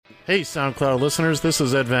Hey, SoundCloud listeners, this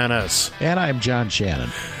is Ed Van Ness. And I'm John Shannon.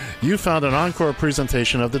 You found an encore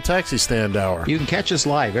presentation of the Taxi Stand Hour. You can catch us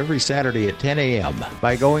live every Saturday at 10 a.m.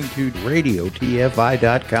 by going to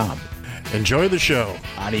radiotfi.com. Enjoy the show.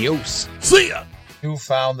 Adios. See ya! You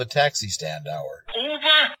found the Taxi Stand Hour.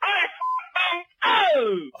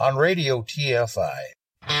 On Radio TFI.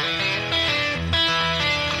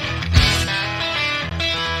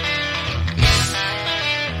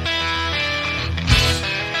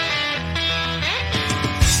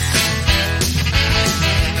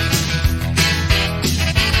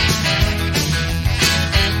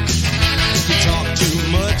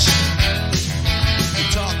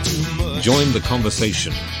 Join the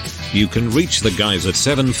conversation. You can reach the guys at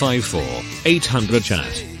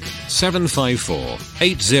 754-800-CHAT,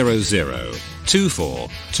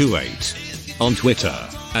 754-800-2428, on Twitter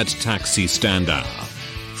at Taxi Stand Hour.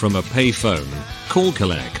 From a payphone, call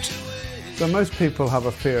collect. So most people have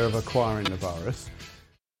a fear of acquiring the virus.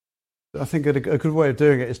 I think a good way of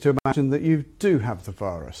doing it is to imagine that you do have the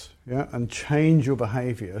virus, yeah, and change your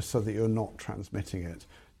behaviour so that you're not transmitting it.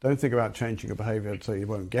 Don't think about changing your behaviour so you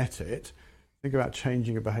won't get it. Think about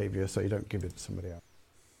changing your behaviour so you don't give it to somebody else.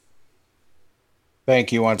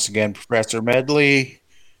 Thank you once again, Professor Medley.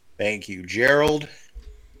 Thank you, Gerald.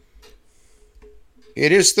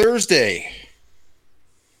 It is Thursday,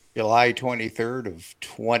 July 23rd of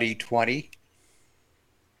 2020.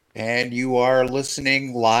 And you are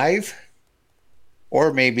listening live,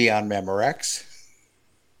 or maybe on Memorex,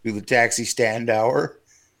 to the Taxi Stand Hour,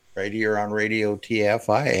 right here on Radio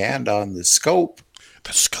TFI and on the Scope.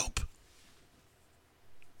 The Scope.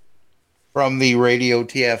 From the Radio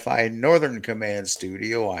TFI Northern Command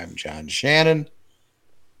Studio, I'm John Shannon.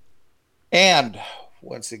 And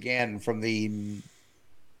once again, from the,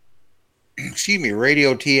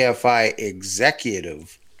 Radio TFI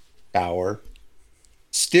Executive Tower,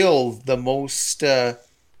 still the most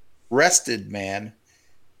rested man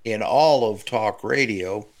in all of talk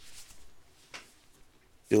radio.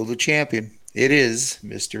 Still the champion. It is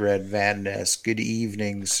Mr. Ed Van Ness. Good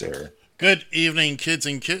evening, sir. Good evening, kids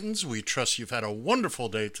and kittens. We trust you've had a wonderful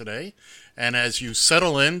day today. And as you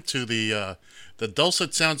settle into the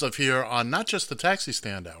dulcet sounds of here on not just the Taxi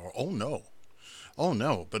Stand Hour, oh no,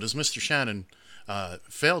 but as Mr. Shannon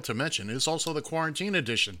failed to mention, is also the Quarantine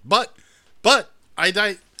Edition. But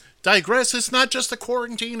I digress. It's not just the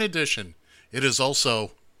Quarantine Edition. It is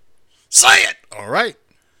also, say it, all right,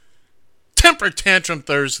 Temper Tantrum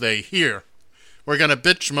Thursday here. We're going to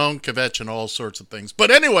bitch, moan, kvetch, and all sorts of things.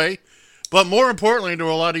 But anyway, but more importantly to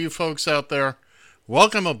a lot of you folks out there,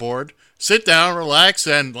 welcome aboard. Sit down, relax,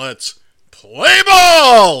 and let's play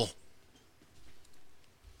ball!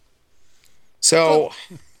 So,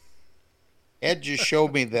 Ed just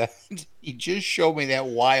showed me that. He just showed me that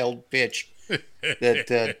wild pitch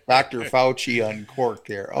that Dr. Fauci uncorked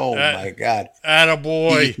there. Oh, my God.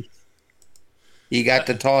 Attaboy. He got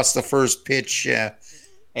to toss the first pitch at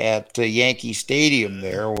Yankee Stadium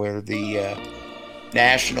there, where the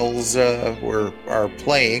Nationals are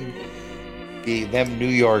playing them New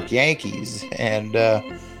York Yankees, and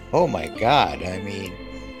oh my God! I mean,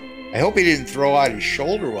 I hope he didn't throw out his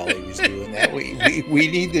shoulder while he was doing that. We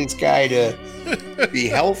need this guy to be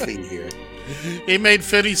healthy here. He made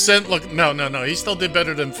 50 Cent look. No. He still did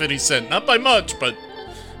better than 50 Cent, not by much, but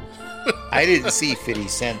I didn't see 50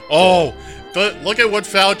 Cent. But look at what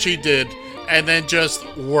Fauci did, and then just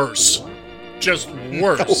worse. Just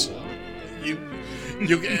worse. Oh.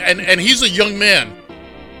 And he's a young man.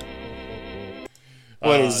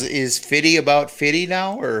 What is Fitty about Fitty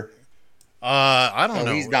now, or? I don't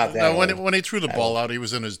know. He's not that old. When he threw the ball out, he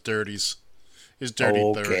was in his dirty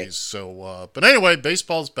 30s. So, but anyway,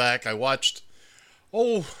 baseball's back. I watched,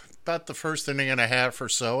 about the first inning and a half or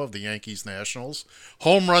so of the Yankees Nationals.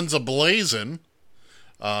 Home runs ablazing.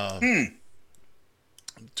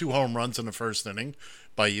 2 home runs in the first inning,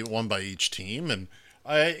 one by each team, and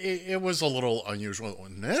it was a little unusual.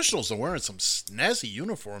 Nationals are wearing some snazzy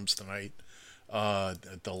uniforms tonight.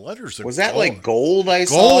 The letters are was that gold. Like gold? I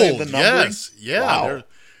saw the numbering. Yes, yeah, wow.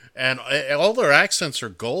 And all their accents are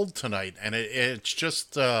gold tonight, and it's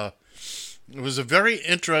just it was a very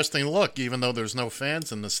interesting look, even though there's no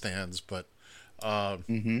fans in the stands. But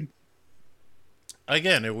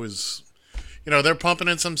again, it was. They're pumping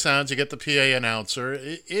in some sounds. You get the PA announcer.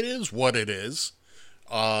 It is what it is.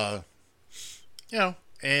 And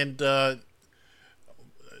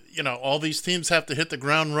all these teams have to hit the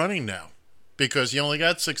ground running now because you only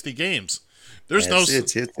got 60 games. It's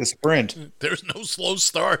the sprint. There's no slow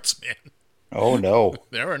starts, man. Oh, no.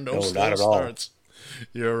 There are no slow starts.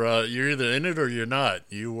 You're either in it or you're not.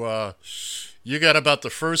 You got about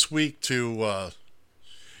the first week to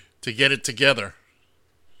to get it together.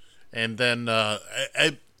 And then,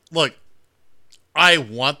 look, I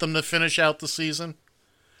want them to finish out the season.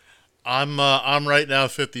 I'm right now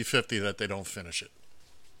 50-50 that they don't finish it.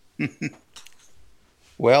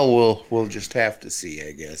 Well, we'll just have to see,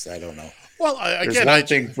 I guess. I don't know. Well,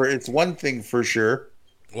 it's one thing for sure.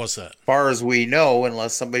 What's that? As far as we know,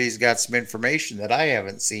 unless somebody's got some information that I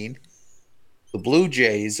haven't seen, the Blue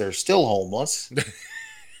Jays are still homeless.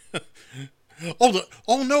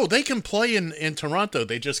 Oh no, they can play in Toronto.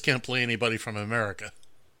 They just can't play anybody from America.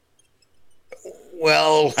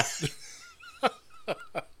 Well,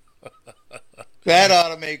 that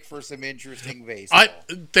ought to make for some interesting baseball.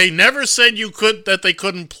 They never said that they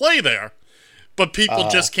couldn't play there, but people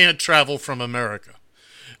just can't travel from America.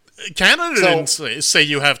 Canada didn't say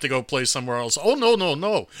you have to go play somewhere else. Oh,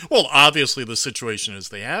 no. Well, obviously the situation is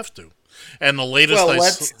they have to. And the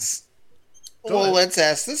latest... Let's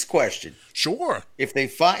ask this question. Sure. If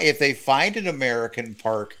they find an American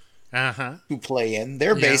park to play in,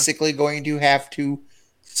 they're basically going to have to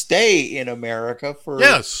stay in America for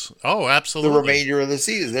absolutely the remainder of the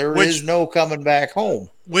season. There is no coming back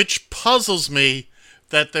home. Which puzzles me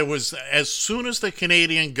that there was, as soon as the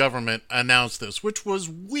Canadian government announced this, which was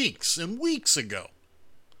weeks and weeks ago,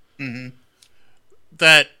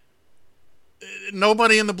 that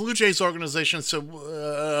nobody in the Blue Jays organization said,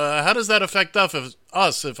 how does that affect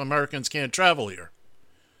us if Americans can't travel here?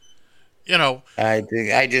 You know,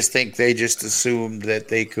 I just think they just assumed that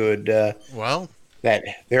they could. That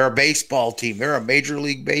they're a baseball team. They're a Major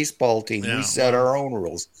League Baseball team. We set our own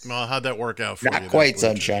rules. Well, how'd that work out for you? Not quite,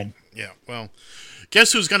 sunshine. Yeah. Well,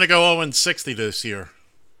 guess who's going to go 0-60 this year?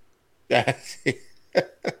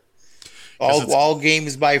 all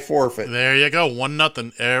games by forfeit. There you go.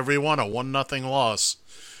 1-0. Everyone a 1-0 loss.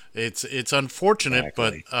 It's unfortunate,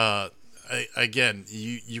 exactly. But again,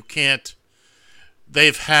 you can't.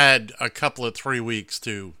 They've had a couple of 3 weeks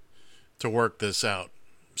to work this out.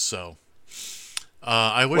 So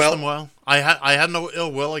I wish them well. I had no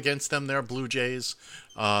ill will against them. They're Blue Jays.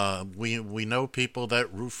 We know people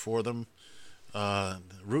that root for them.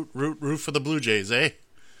 Root for the Blue Jays, eh?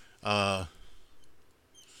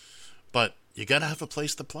 But you got to have a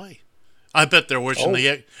place to play. I bet they're wishing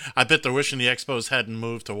the Expos hadn't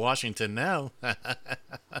moved to Washington now.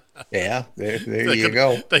 Yeah, there you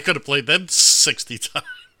go. They could have played them 60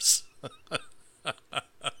 times.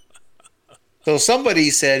 So somebody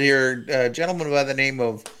said here, a gentleman by the name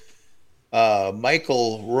of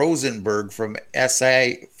Michael Rosenberg from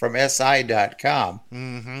SI.com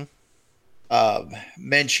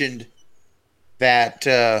mentioned that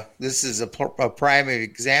this is a prime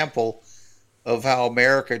example of how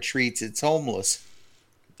America treats its homeless.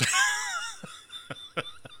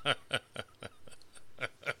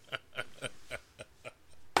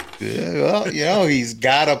 Well, he's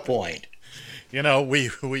got a point.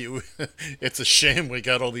 We it's a shame we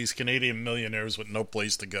got all these Canadian millionaires with no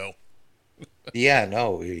place to go. Yeah,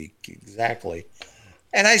 no, exactly.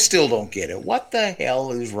 And I still don't get it. What the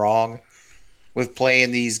hell is wrong with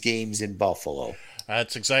playing these games in Buffalo?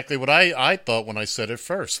 That's exactly what I thought when I said it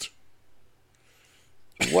first.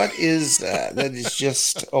 What is that? That is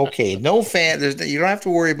just okay. No fan. You don't have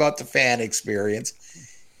to worry about the fan experience.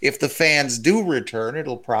 If the fans do return,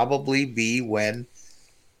 it'll probably be when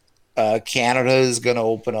Canada is going to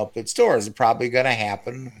open up its doors. It's probably going to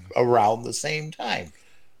happen around the same time,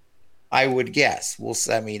 I would guess.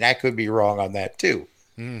 I could be wrong on that too.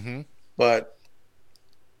 Mm-hmm. But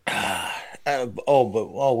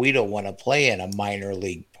we don't want to play in a minor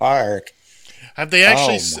league park. Have they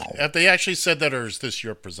actually said that, or is this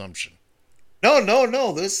your presumption? No.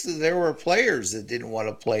 There were players that didn't want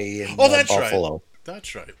to play in Buffalo. Right.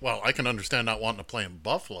 That's right. Well, I can understand not wanting to play in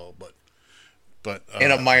Buffalo, but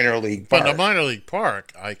in a minor league park. But in a minor league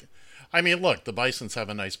park, I mean, look, the Bisons have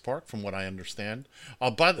a nice park, from what I understand.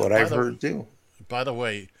 I've heard too. By the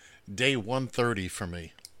way, day 130 for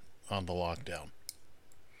me on the lockdown.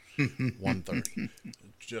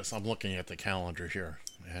 130. I'm looking at the calendar here,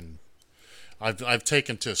 and I've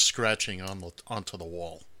taken to scratching onto the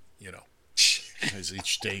wall, as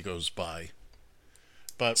each day goes by.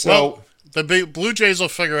 But the Blue Jays will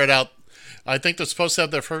figure it out. I think they're supposed to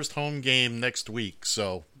have their first home game next week,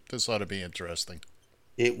 so this ought to be interesting.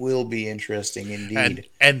 It will be interesting indeed.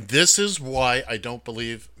 And this is why I don't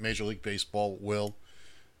believe Major League Baseball will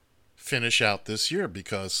finish out this year,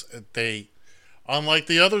 because they, unlike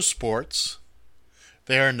the other sports,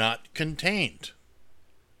 they are not contained.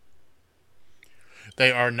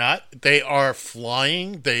 They are not. They are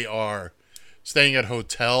flying. They are staying at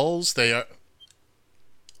hotels.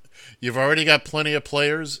 You've already got plenty of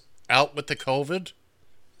players out with the COVID.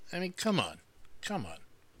 I mean, come on.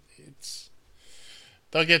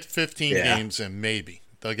 They'll get 15 Yeah. games in, maybe.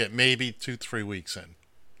 They'll get maybe 2-3 weeks in.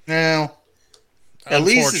 Now, at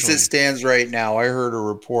least as Unfortunately. it stands right now, I heard a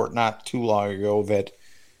report not too long ago that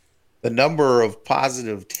the number of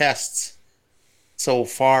positive tests so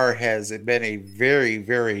far has been a very,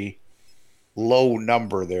 very low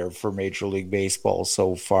number there for Major League Baseball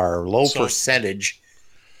so far. Low So- percentage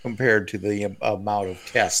compared to the amount of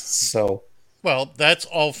tests. So, Well, that's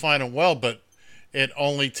all fine and well, but it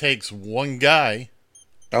only takes one guy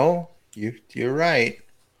oh, you're right.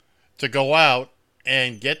 to go out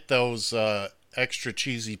and get those extra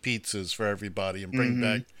cheesy pizzas for everybody and bring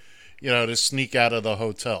back, to sneak out of the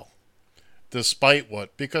hotel. Despite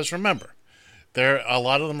what? Because remember, a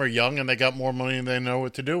lot of them are young and they got more money than they know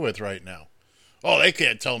what to do with right now. Oh, they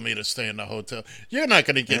can't tell me to stay in the hotel. You're not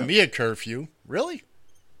going to give me a curfew. Really?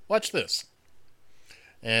 Watch this.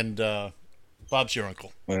 And Bob's your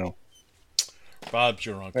uncle. Well, Bob's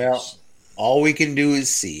your uncle. Well, all we can do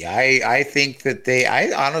is see. I think that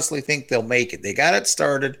I honestly think they'll make it. They got it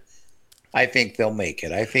started. I think they'll make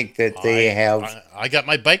it. I think that they have. I got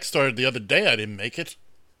my bike started the other day. I didn't make it.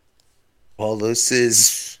 Well, this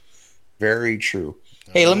is very true.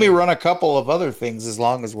 Hey, let me run a couple of other things as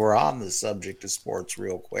long as we're on the subject of sports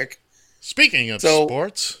real quick. Speaking of So-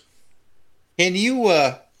 sports, Can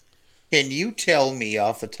you tell me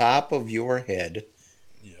off the top of your head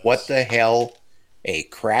what the hell a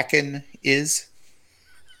kraken is?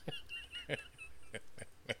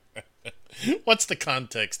 what's the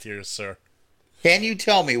context here, sir? Can you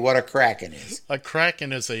tell me what a kraken is? A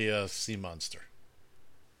kraken is a sea monster.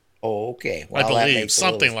 Oh, okay. I Well, that believe makes a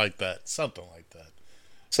something little- like that. Something like that.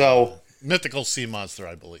 So, Mythical sea monster,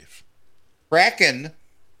 I believe. Kraken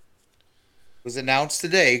was announced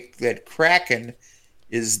today that Kraken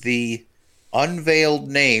is the unveiled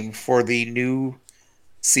name for the new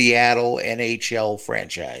Seattle NHL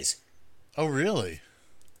franchise. Oh, really?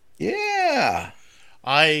 Yeah,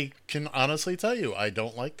 I can honestly tell you, I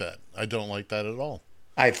don't like that. I don't like that at all.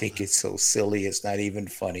 I think it's so silly. It's not even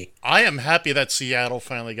funny. I am happy that Seattle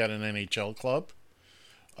finally got an NHL club.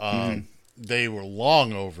 They were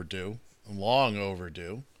long overdue.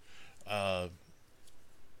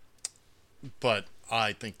 But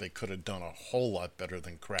I think they could have done a whole lot better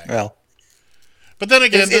than Kraken. Well, But then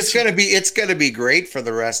again, it's gonna be great for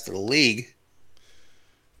the rest of the league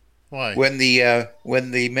why? when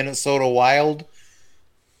the Minnesota Wild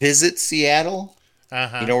visit Seattle.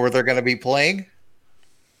 Uh-huh. You know where they're going to be playing?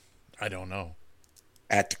 I don't know.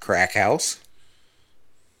 At the Crack House.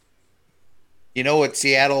 You know what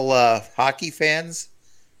Seattle hockey fans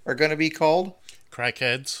are going to be called?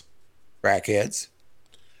 Crackheads. Crackheads.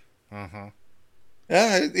 Uh-huh.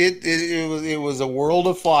 It was a world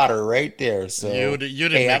of fodder right there. So You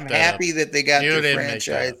didn't hey, make I'm that happy up. that they got You their didn't make that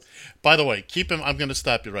franchise. up. By the way, I'm going to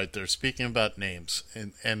stop you right there. Speaking about names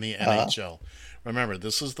and the NHL, remember,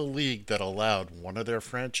 this is the league that allowed one of their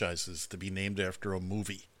franchises to be named after a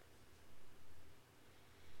movie.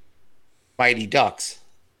 Mighty Ducks.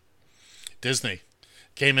 Disney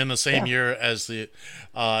came in the same year as the.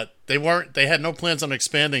 They had no plans on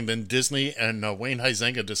expanding. Then Disney and Wayne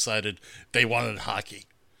Huizenga decided they wanted hockey.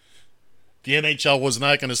 The NHL was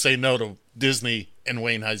not going to say no to Disney and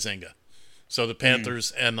Wayne Huizenga. So the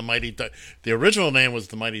Panthers and the Mighty Ducks. The original name was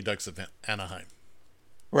the Mighty Ducks of Anaheim.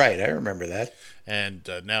 Right, I remember that. And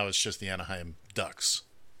now it's just the Anaheim Ducks.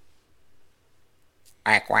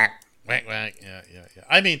 Quack, quack. Whack, whack. Yeah.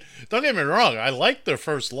 I mean, don't get me wrong. I liked their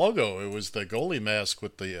first logo. It was the goalie mask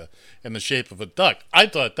with the in the shape of a duck. I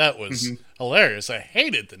thought that was hilarious. I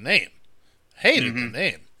hated the name.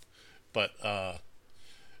 But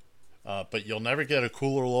you'll never get a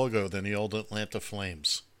cooler logo than the old Atlanta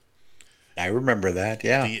Flames. I remember that,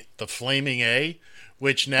 yeah. The Flaming A,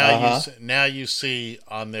 which now you see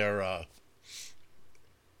on their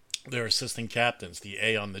assistant captains, the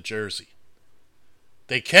A on the jersey.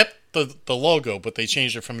 They kept the logo, but they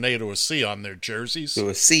changed it from an A to a C on their jerseys. To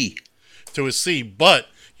a C. To a C. But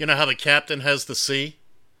you know how the captain has the C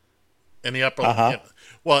in the upper?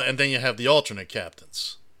 Well, and then you have the alternate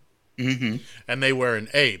captains. Mm-hmm. And they wear an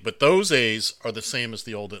A. But those A's are the same as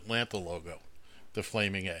the old Atlanta logo, the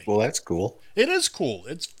Flaming A. Well, that's cool. It is cool.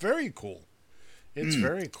 It's very cool. It's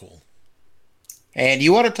very cool. And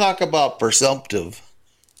you want to talk about presumptive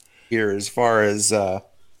here as far as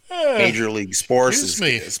Major League sports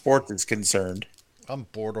is concerned. I'm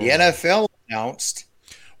bored. The NFL announced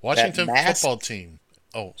Washington that football team.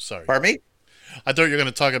 Oh, sorry. Pardon me? I thought you were going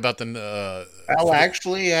to talk about the. Well,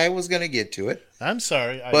 actually, I was going to get to it. I'm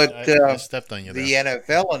sorry. But I stepped on you the there.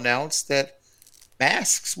 NFL announced that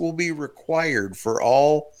masks will be required for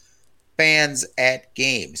all fans at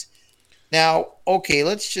games. Now, okay,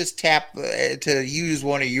 let's just tap, to use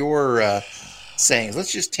one of your sayings,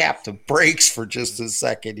 let's just tap the brakes for just a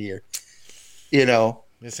second here. You know,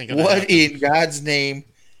 what in God's name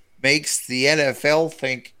makes the NFL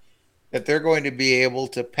think that they're going to be able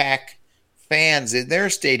to pack fans in their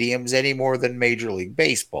stadiums any more than Major League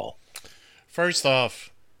Baseball? First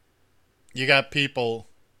off, you got people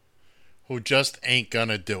who just ain't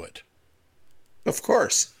gonna do it. Of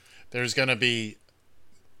course. There's gonna be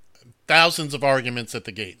thousands of arguments at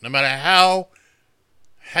the gate, no matter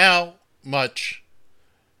how much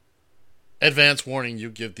advance warning you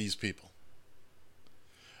give these people.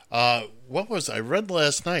 What was I read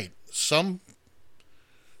last night? Some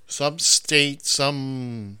state,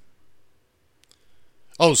 Southwest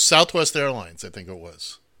Airlines, I think it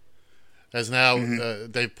was, has now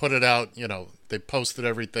they put it out. You know, they posted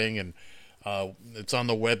everything, and it's on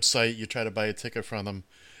the website. You try to buy a ticket from them.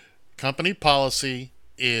 Company policy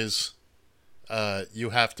is you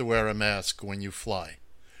have to wear a mask when you fly.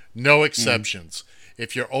 No exceptions.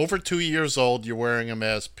 If you're over 2 years old, you're wearing a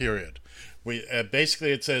mask, period. We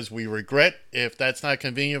basically, it says, we regret if that's not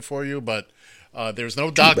convenient for you, but there's no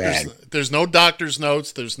doctor's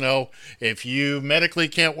notes. There's no, if you medically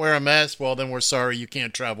can't wear a mask, well, then we're sorry, you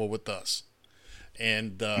can't travel with us.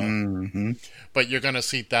 And but you're going to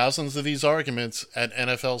see thousands of these arguments at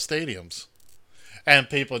NFL stadiums, and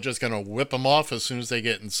people are just going to whip them off as soon as they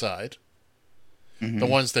get inside. The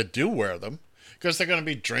ones that do wear them, because they're going to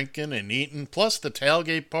be drinking and eating, plus the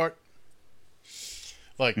tailgate part.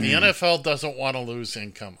 Like, the NFL doesn't want to lose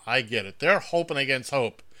income. I get it. They're hoping against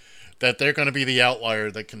hope that they're going to be the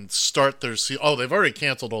outlier that can start their season. Oh, they've already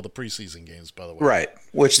canceled all the preseason games, by the way. Right,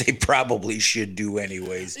 which they probably should do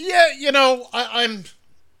anyways. Yeah, you know, I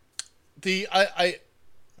do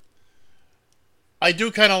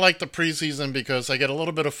kind of like the preseason because I get a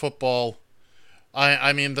little bit of football.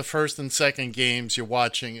 I mean, the first and second games you're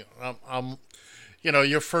watching, you know,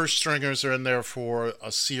 your first stringers are in there for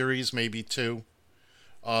a series, maybe two.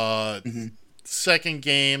 Second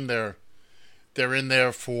game, they're in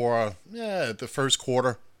there for the first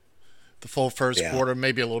quarter, the full first quarter,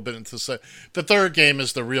 maybe a little bit into the third game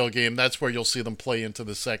is the real game. That's where you'll see them play into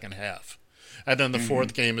the second half, and then the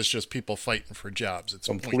fourth game is just people fighting for jobs. It's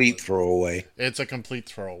complete throwaway. It's a complete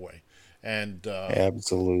throwaway, and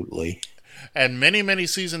absolutely. And many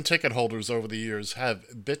season ticket holders over the years have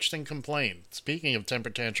bitched and complained. Speaking of Temper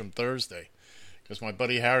Tantrum Thursday, because my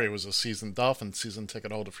buddy Harry was a season Dolphins season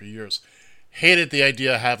ticket holder for years, hated the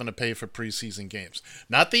idea of having to pay for preseason games.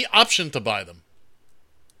 Not the option to buy them.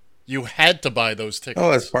 You had to buy those tickets.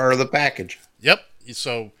 Oh, it's part of the package. Yep.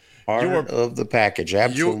 So part of the package,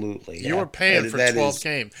 absolutely. You were paying for 12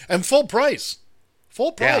 games. And full price.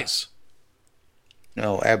 Full price. Yeah.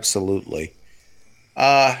 No, absolutely.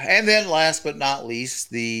 And then last but not least,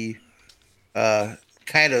 the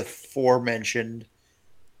kind of aforementioned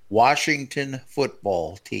Washington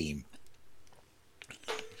football team.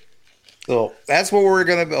 So that's what we're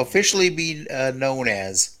going to officially be known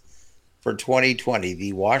as for 2020,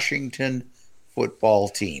 the Washington football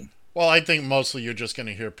team. Well, I think mostly you're just going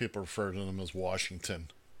to hear people refer to them as Washington.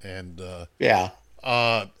 And the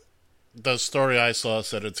story I saw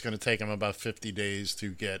said it's going to take them about 50 days to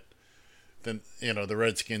get the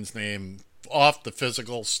Redskins name off the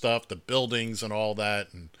physical stuff, the buildings and all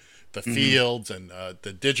that, and the fields and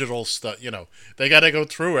the digital stuff. You know, they got to go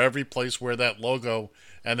through every place where that logo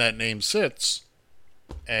and that name sits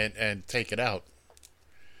and take it out.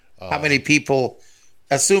 How many people,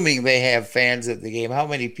 assuming they have fans at the game, how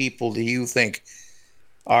many people do you think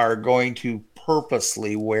are going to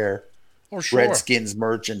purposely wear Redskins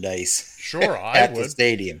merchandise at the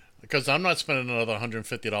stadium? Because I'm not spending another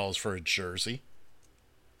 $150 for a jersey.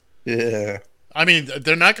 Yeah. I mean,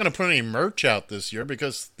 they're not going to put any merch out this year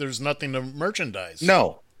because there's nothing to merchandise.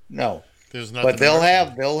 No. There's nothing. But they'll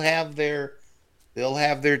have their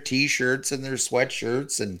T-shirts and their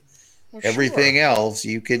sweatshirts and everything else.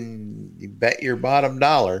 You bet your bottom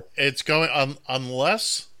dollar. It's going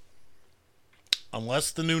unless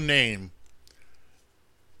the new name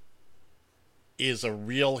is a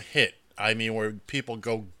real hit. I mean, where people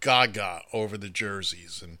go gaga over the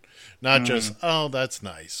jerseys and not just, oh, that's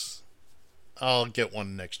nice, I'll get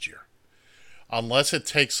one next year. Unless it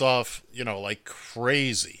takes off, like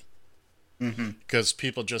crazy. Because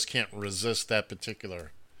people just can't resist that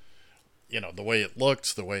particular, the way it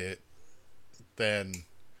looks, the way it, then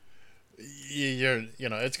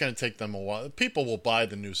it's going to take them a while. People will buy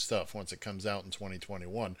the new stuff once it comes out in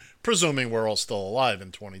 2021, presuming we're all still alive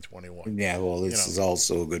in 2021. Yeah, well, this is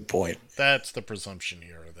also a good point. That's the presumption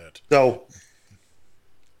here. That So,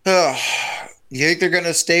 you think they're going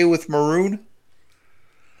to stay with maroon?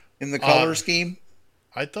 in the color scheme?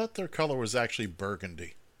 I thought their color was actually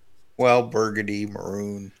burgundy Well, burgundy,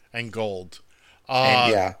 maroon, and gold.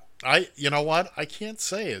 and yeah. You know what? I can't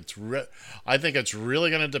say I think it's really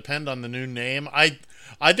going to depend on the new name. I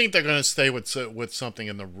think they're going to stay with something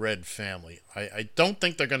in the red family. I don't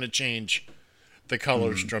think they're going to change the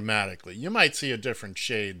colors dramatically. You might see a different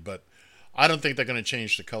shade, but I don't think they're going to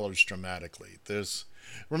change the colors dramatically.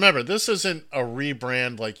 Remember, this isn't a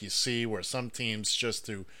rebrand like you see where some teams just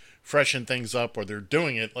to freshen things up or they're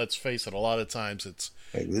doing it. Let's face it, a lot of times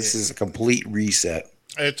This is a complete reset.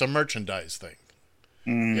 it's a merchandise thing.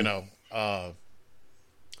 You know,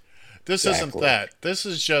 this isn't Exactly. that. This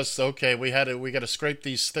is just okay. We got to scrape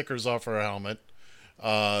these stickers off our helmet.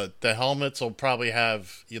 The helmets will probably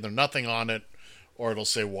have either nothing on it or it'll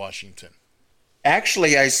say Washington.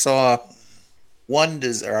 Actually, I saw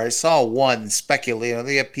one speculating.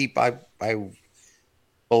 They have people. I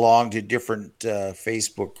belong to different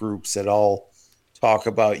Facebook groups that all talk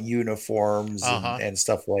about uniforms and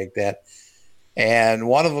stuff like that. And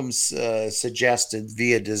one of them suggested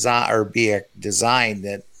via design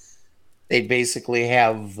that they'd basically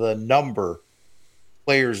have the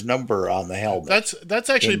player's number on the helmet. That's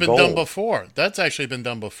actually In been done gold. before. That's actually been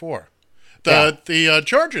done before. Yeah. The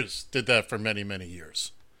Chargers did that for many, many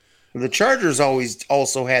years. The Chargers always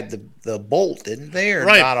also had the bolt, didn't they? Or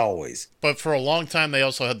Right. not always. But for a long time, they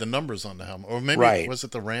also had the numbers on the helmet, or maybe Right. was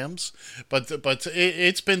it the Rams? But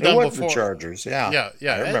it's been It done was before. the Chargers, yeah.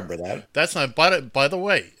 Yeah. I remember that. That's not. By the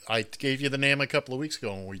way, I gave you the name a couple of weeks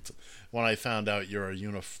ago when I found out you're a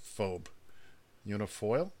uniphobe,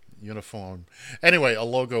 uniform. Anyway, a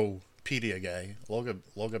logopedia guy,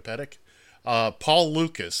 logopedic. Paul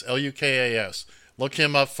Lucas, Lukas. Look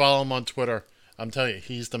him up. Follow him on Twitter. I'm telling you,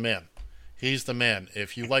 he's the man. He's the man.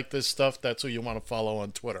 If you like this stuff, that's who you want to follow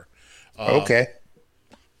on Twitter. Okay.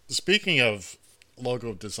 Speaking of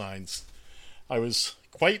logo designs, I was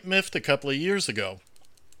quite miffed a couple of years ago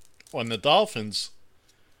when the Dolphins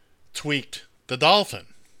tweaked the dolphin.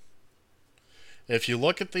 If you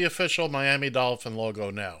look at the official Miami Dolphin logo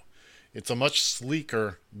now, it's a much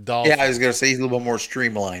sleeker dolphin. Yeah, I was going to say he's a little bit more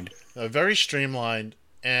streamlined. Very streamlined,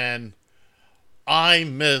 and I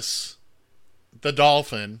miss the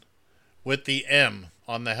dolphin with the M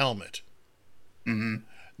on the helmet. Mm-hmm.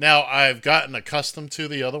 Now, I've gotten accustomed to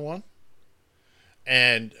the other one,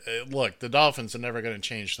 and look, the Dolphins are never going to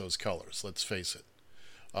change those colors, let's face it.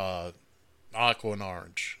 Aqua and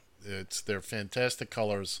orange. They're fantastic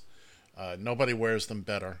colors. Nobody wears them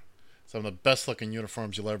better. Some of the best looking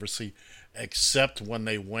uniforms you'll ever see, except when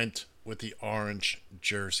they went with the orange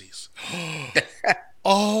jerseys.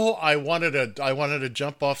 Oh, I wanted to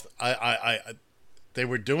jump off. They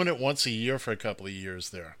were doing it once a year for a couple of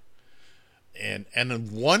years there, and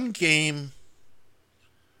in one game,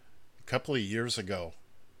 a couple of years ago.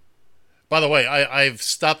 By the way, I've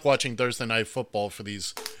stopped watching Thursday Night Football for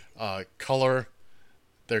these color.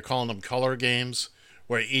 They're calling them color games,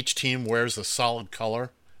 where each team wears a solid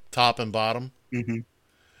color, top and bottom. Mm-hmm.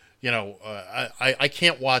 You know, I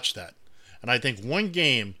can't watch that. And I think one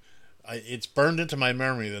game, it's burned into my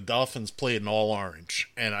memory, the Dolphins played in all orange.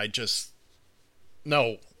 And I just,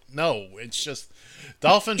 no, it's just,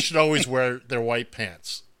 Dolphins should always wear their white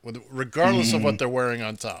pants, regardless of what they're wearing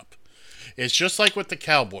on top. It's just like with the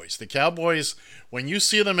Cowboys. The Cowboys, when you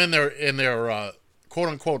see them in their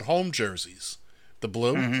quote-unquote home jerseys, the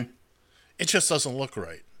blue, it just doesn't look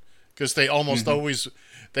right. Because they almost always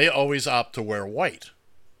opt to wear white.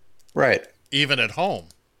 Right. Even at home.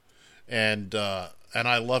 And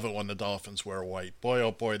I love it when the Dolphins wear white. Boy,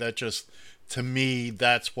 oh boy, that just, to me,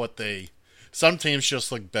 that's what some teams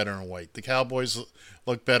just look better in white. The Cowboys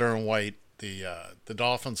look better in white. The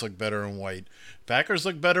Dolphins look better in white. Packers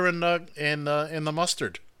look better in the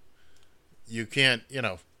mustard. You can't, in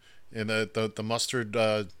the mustard,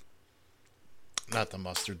 not the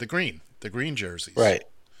mustard, the green jerseys. Right.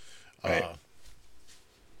 Well,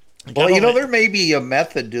 there may be a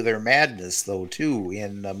method to their madness, though, too,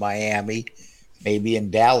 in Miami, maybe in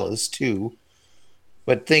Dallas, too.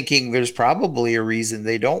 But thinking there's probably a reason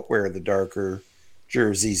they don't wear the darker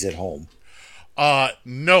jerseys at home.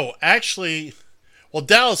 No, actually, well,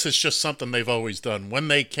 Dallas is just something they've always done. When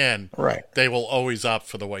they can, Right. they will always opt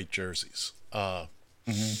for the white jerseys. The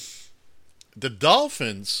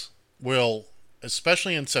Dolphins will,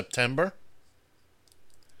 especially in September,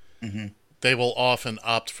 they will often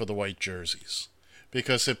opt for the white jerseys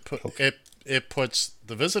because it puts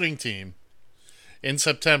the visiting team in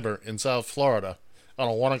September in South Florida on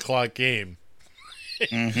a 1:00 game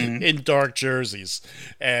in dark jerseys.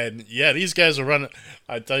 And yeah, these guys are running.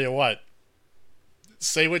 I tell you what,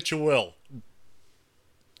 say what you will.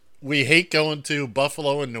 we hate going to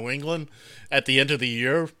Buffalo and New England at the end of the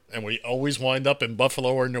year, and we always wind up in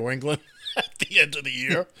Buffalo or New England at the end of the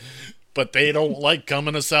year. But they don't like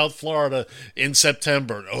coming to South Florida in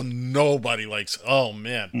September. Oh, nobody likes. Oh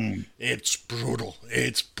man, It's brutal.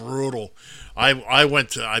 It's brutal.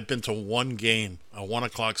 I've been to one game, a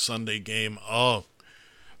 1:00 Sunday game. Oh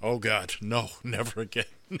God, no, never again,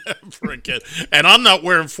 never again. And I'm not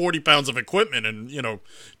wearing 40 pounds of equipment and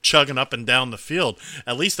chugging up and down the field.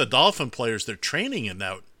 At least the Dolphin players, they're training in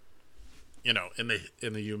that, in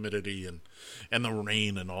the humidity and the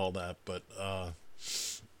rain and all that. But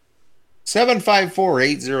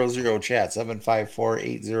 754-800-CHAT,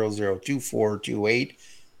 754-800-2428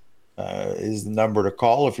 is the number to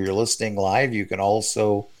call if you're listening live. You can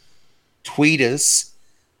also tweet us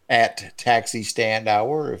at Taxi Stand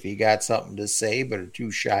Hour if you got something to say but are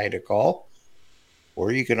too shy to call.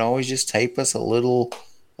 Or you can always just type us a little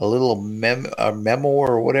memo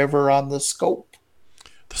or whatever on the scope.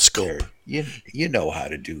 The scope. There. You know how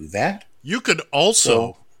to do that. You could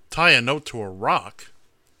also tie a note to a rock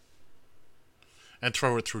and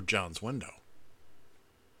throw it through John's window.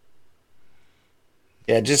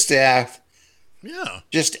 Yeah, just if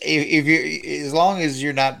you, as long as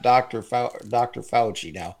you're not Dr.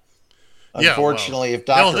 Fauci now. Unfortunately, if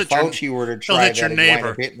Dr. Fauci were to try that, he'd wind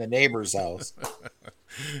up hitting the neighbor's house.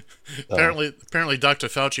 Apparently, Dr.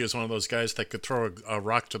 Fauci is one of those guys that could throw a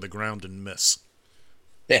rock to the ground and miss.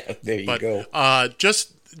 Yeah, there you go.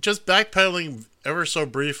 Just backpedaling ever so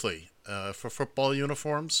briefly for football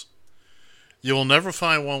uniforms. You will never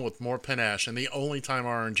find one with more panache, and the only time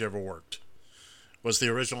orange ever worked was the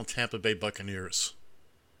original Tampa Bay Buccaneers.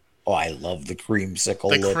 Oh, I love the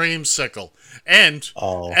creamsicle look. Creamsicle. And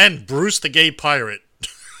Bruce the Gay Pirate.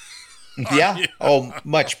 Yeah. Oh,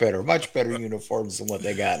 much better uniforms than what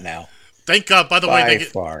they got now. Thank God. By the way,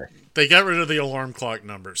 they got rid of the alarm clock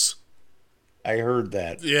numbers. I heard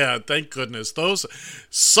that. Yeah, thank goodness.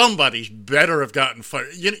 Somebody better have gotten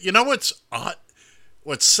fired. You know what's odd?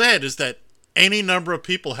 What's sad is that any number of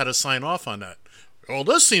people had to sign off on that. Well,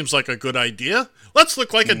 this seems like a good idea. Let's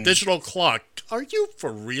look like a digital clock. Are you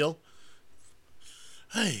for real?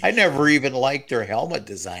 Hey. I never even liked their helmet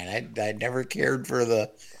design. I never cared for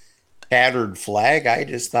the tattered flag. I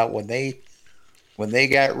just thought when they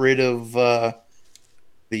got rid of the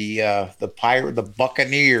pirate, the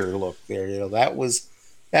Buccaneer look there, that was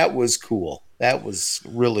cool. That was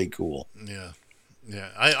really cool. Yeah. Yeah,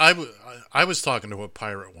 I was talking to a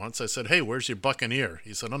pirate once. I said, "Hey, where's your Buccaneer?"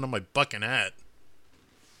 He said, "Under my bucking hat."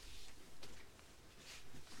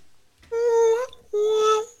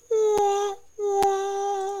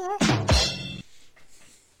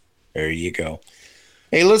 There you go.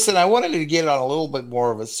 Hey, listen, I wanted to get on a little bit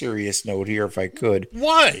more of a serious note here, if I could.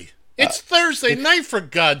 Why? It's Thursday night, for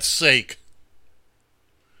God's sake.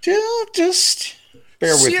 Just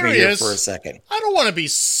bear with me here for a second. I don't want to be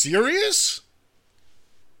serious.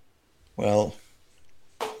 Well,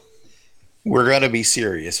 we're going to be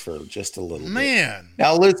serious for just a little bit.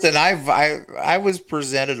 Now, listen, I was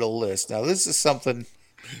presented a list. Now, this is something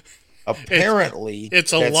apparently...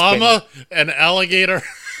 It's a llama, an alligator,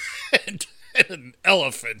 and an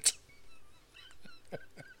elephant.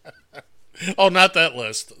 Oh, not that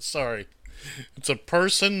list. Sorry. It's a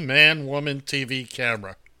person, man, woman, TV,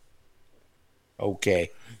 camera.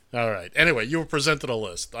 Okay. All right. Anyway, you were presented a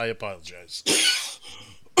list. I apologize.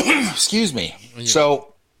 Excuse me. Yeah.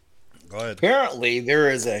 So, go ahead. Apparently, there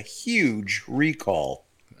is a huge recall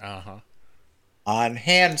on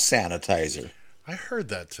hand sanitizer. I heard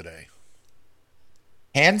that today.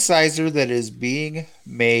 Hand sanitizer that is being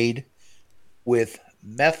made with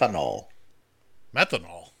methanol.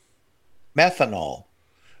 Methanol.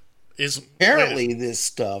 Apparently this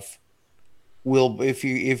stuff will, if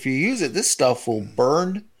you use it, this stuff will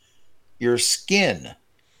burn your skin.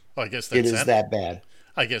 Well, I guess that's it is that bad.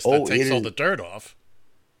 I guess that takes all the dirt off.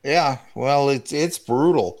 Yeah, well, it's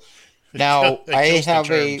brutal. Now I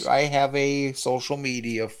have a social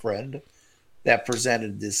media friend that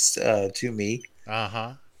presented this to me.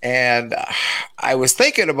 And I was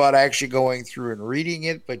thinking about actually going through and reading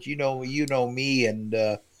it, but you know me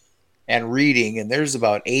and reading, and there's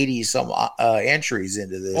about 80 some entries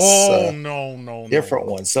into this. No, different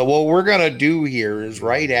ones. So what we're gonna do here is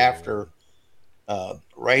right after the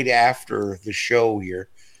show here,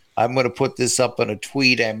 I'm gonna put this up in a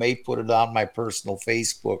tweet. I may put it on my personal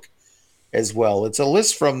Facebook as well. It's a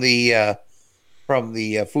list from the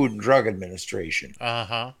Food and Drug Administration.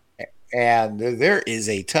 And there is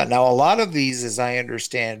a ton. Now, a lot of these, as I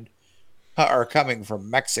understand, are coming from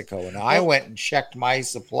Mexico. And I went and checked my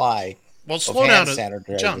supply. Well, slow down,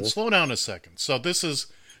 John. Slow down a second. So this is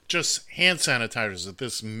just hand sanitizers.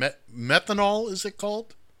 This methanol, is it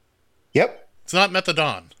called? Yep. It's not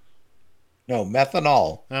methadone. No,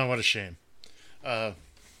 methanol. Oh, what a shame.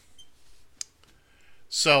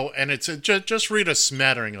 So, and it's just read a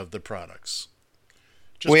smattering of the products.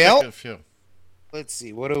 Just Well, pick a few. Let's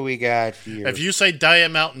see. What do we got here? If you say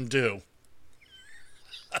Diet Mountain Dew,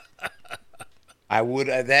 I would.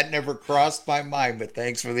 That never crossed my mind, but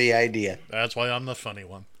thanks for the idea. that's why I'm the funny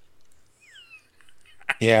one.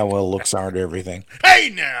 Yeah, well, looks aren't everything.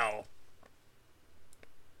 Hey now!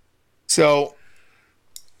 So,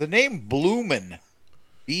 the name Bloomin,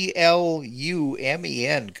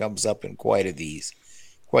 Blumen, comes up in quite a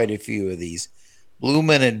few of these.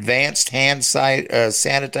 Bloomin Advanced Hand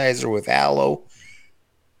Sanitizer with Aloe.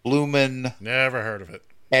 Bloomin Never heard of it.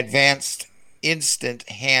 Advanced Instant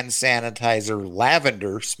Hand Sanitizer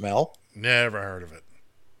Lavender Smell. Never heard of it.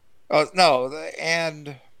 Oh, no,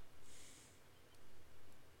 and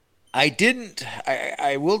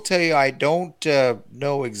I will tell you, I don't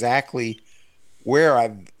know exactly where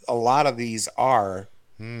a lot of these are.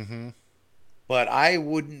 Mm-hmm. But I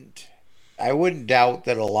wouldn't doubt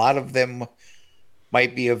that a lot of them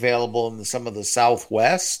might be available in some of the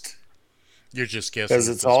Southwest, You're just guessing. because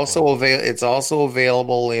it's also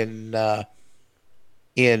available in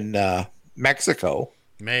Mexico.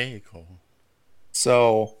 Mexico.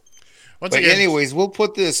 So, Once but again, anyways, we'll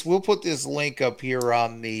put this link up here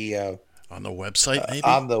on the website, maybe?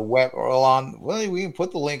 on the web, or we can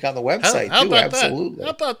put the link on the website How too. about Absolutely. that?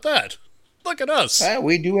 How about that? Look at us.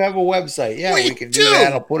 We do have a website. Yeah, We we can do do.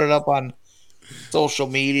 that. I'll put it up on social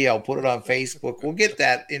media. I'll put it on Facebook. We'll get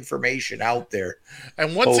that information out there.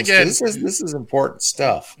 And once Folks, again, this is important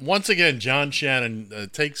stuff. John Shannon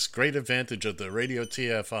takes great advantage of the Radio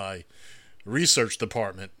TFI research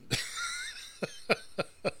department.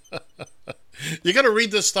 You got to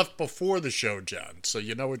read this stuff before the show, John, so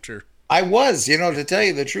you know what you're... I was, to tell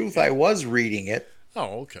you the truth, I was reading it.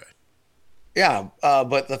 Oh, okay. Yeah,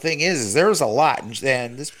 but the thing is there's a lot,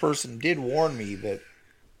 and this person did warn me that.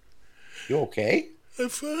 You okay? I'm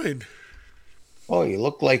fine. Oh, you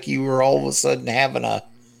look like you were all of a sudden having a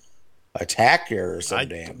attack here or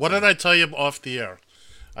something. What did I tell you off the air?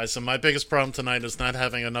 I said my biggest problem tonight is not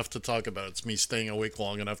having enough to talk about. It's me staying awake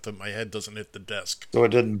long enough that my head doesn't hit the desk. So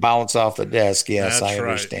it didn't bounce off the desk. Yes, That's I right.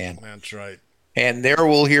 understand. That's right. And there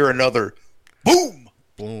we'll hear another boom.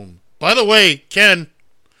 Boom. By the way, Ken,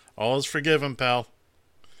 all is forgiven, pal.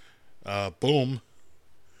 Boom.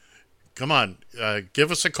 Come on,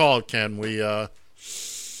 give us a call, Ken. We want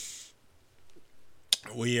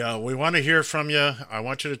to hear from you. I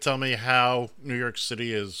want you to tell me how New York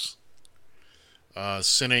City is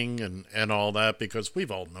sinning and all that, because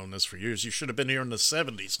we've all known this for years. You should have been here in the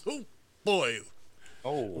 70s. Oh, boy.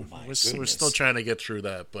 Oh, my We're goodness. still trying to get through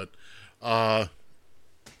that, but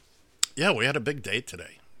yeah, we had a big day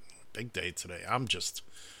today. I'm just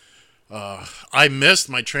I missed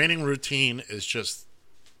my training routine is just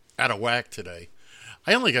out of whack today.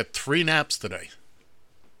 I only got 3 naps today.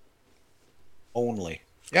 Only.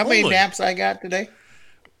 You know how many Only. naps I got today?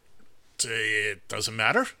 It doesn't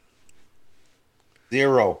matter.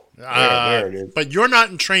 0. There it is. But you're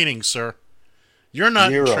not in training, sir. You're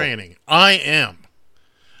not 0. in training. I am.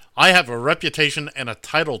 I have a reputation and a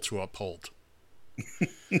title to uphold.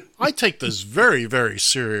 I take this very, very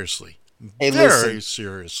seriously. Hey, very listen.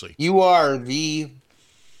 seriously. You are the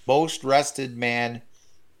most rested man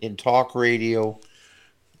in talk radio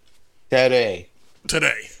today,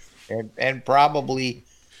 Today. and probably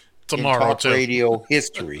Tomorrow, in talk too. radio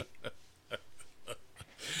history.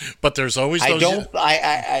 But there's always I those... don't.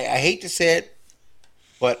 I hate to say it,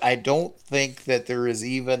 but I don't think that there is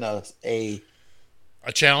even a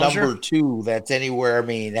challenger? number 2 that's anywhere. I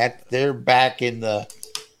mean, that they're back in the.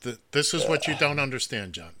 This is what you don't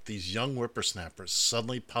understand, John. These young whippersnappers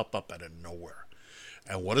suddenly pop up out of nowhere.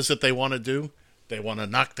 And what is it they want to do? They want to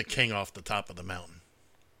knock the king off the top of the mountain.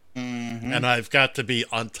 Mm-hmm. And I've got to be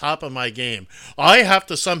on top of my game. I have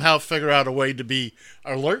to somehow figure out a way to be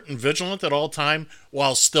alert and vigilant at all time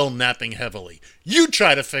while still napping heavily. You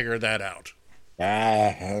try to figure that out.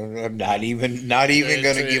 I'm not even going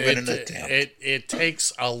to give it an attempt. It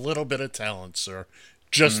takes a little bit of talent, sir.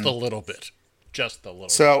 Just a little bit. Just a little.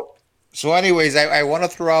 So anyways, I want to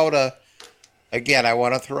throw out a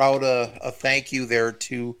thank you there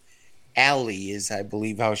to Allie, is I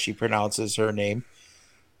believe how she pronounces her name.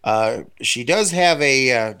 She does have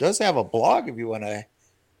a blog if you want to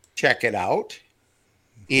check it out.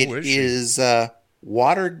 It is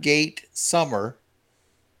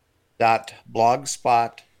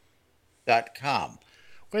watergatesummer.blogspot.com.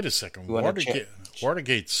 Wait a second. You wanna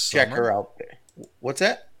Watergate Summer? Check her out there. What's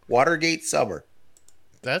that? Watergate Summer.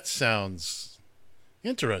 That sounds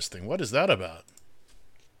interesting. What is that about?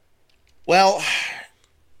 Well,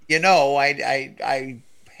 I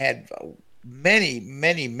had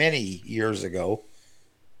many years ago.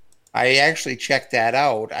 I actually checked that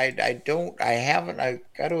out. I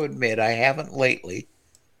got to admit, I haven't lately.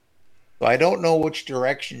 So I don't know which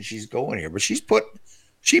direction she's going here, but she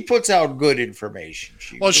puts out good information.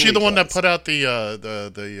 Is she the one that does. put out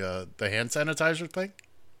the hand sanitizer thing?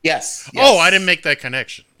 Yes. Oh, I didn't make that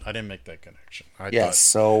connection. I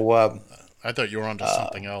thought you were onto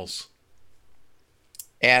something else.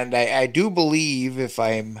 And I do believe, if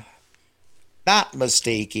I'm not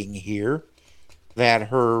mistaken here, that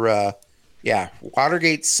her,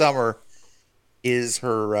 Watergate Summer is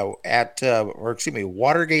her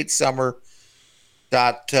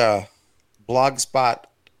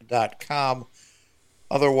watergatesummer.blogspot.com.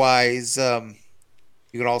 Otherwise,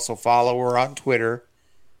 you can also follow her on Twitter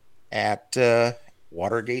at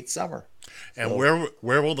Watergate Summer. And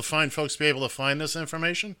where will the fine folks be able to find this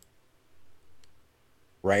information?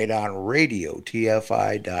 Right on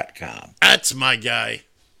radiotfi.com. That's my guy.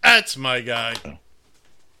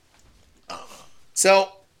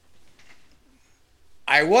 So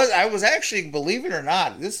I was actually, believe it or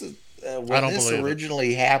not, this is when this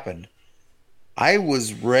originally happened. I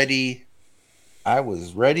was ready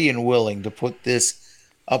and willing to put this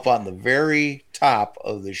up on the very top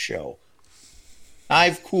of the show.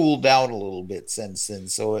 I've cooled down a little bit since then,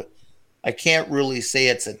 so I can't really say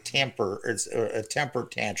it's a temper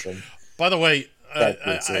tantrum. By the way,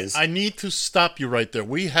 I need to stop you right there.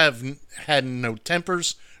 We have had no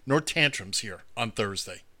tempers nor tantrums here on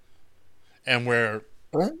Thursday, and we'll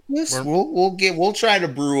try to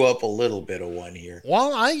brew up a little bit of one here.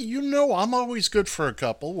 Well, I'm always good for a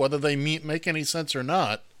couple, whether they make any sense or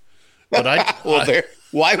not. But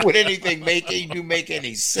why would anything make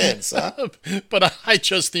any sense, huh? But I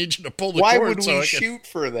just need you to pull the cord. Why would we shoot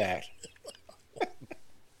for that?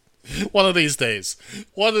 One of these days,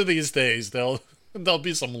 there'll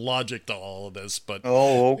be some logic to all of this. But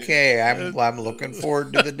okay, I'm looking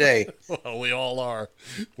forward to the day. Well, we all are.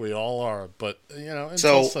 But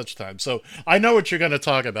until such time. So I know what you're going to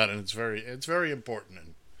talk about, and it's very important.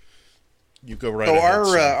 And you go right ahead.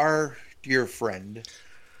 So our dear friend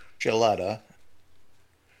Shaletta,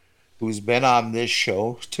 who's been on this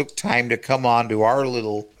show, took time to come on to our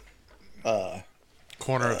little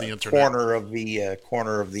corner of the internet. Corner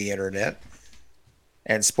of the internet,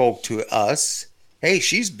 and spoke to us. Hey,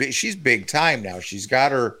 she's big time now. She's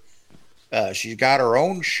got her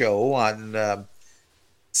own show on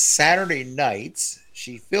Saturday nights.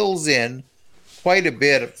 She fills in quite a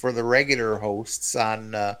bit for the regular hosts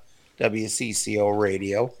on WCCO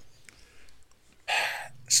radio.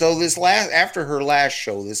 So after her last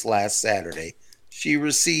show this last Saturday, she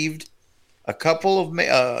received a couple of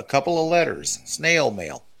letters, snail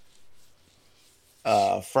mail,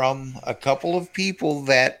 from a couple of people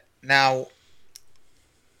that now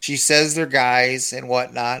she says they're guys and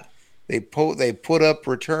whatnot. They put up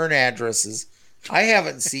return addresses. I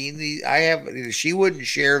haven't seen these. She wouldn't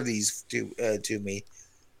share these to me.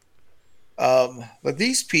 But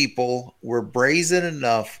these people were brazen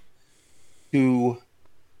enough to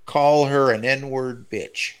call her an N-word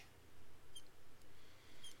bitch.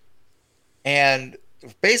 And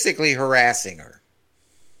basically harassing her.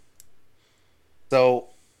 So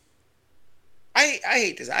I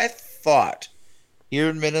hate this. I thought here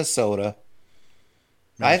in Minnesota,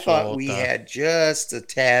 I thought we had just a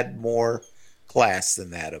tad more class than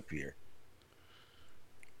that up here.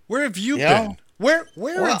 Where have you been? Where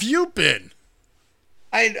have you been?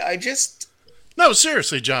 I just... No,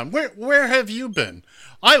 seriously, John, where have you been?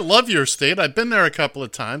 I love your state. I've been there a couple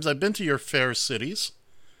of times. I've been to your fair cities.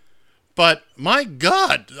 But, my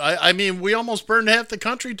God, I mean, we almost burned half the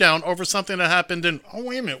country down over something that happened in,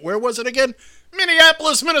 wait a minute, where was it again?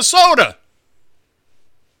 Minneapolis, Minnesota.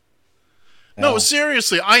 No,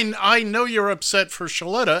 seriously, I know you're upset for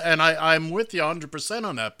Shaletta, and I'm with you 100%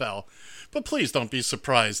 on that, pal. But please don't be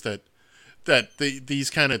surprised that these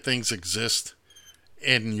kind of things exist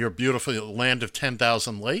in your beautiful land of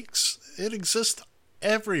 10,000 lakes. It exists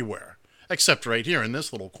everywhere, except right here in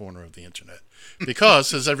this little corner of the internet.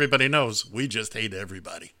 Because, as everybody knows, we just hate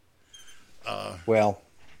everybody. And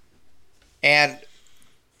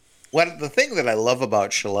the thing that I love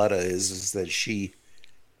about Shaletta is that she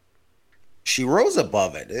rose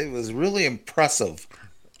above it. It was really impressive.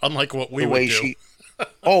 Unlike what we would do.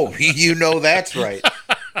 You know that's right.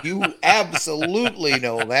 You absolutely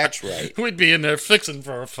know that's right. We'd be in there fixing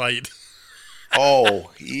for a fight.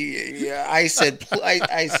 Yeah, I said,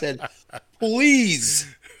 please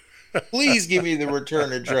give me the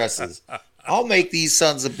return addresses. I'll make these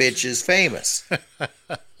sons of bitches famous.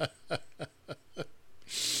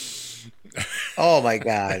 Oh my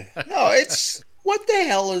God. No, it's what the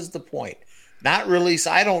hell is the point? Not really.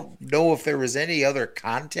 So I don't know if there was any other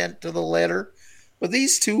content to the letter, but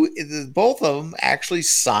these two, both of them actually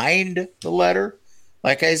signed the letter.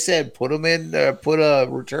 Like I said, put them in, put a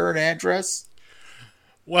return address.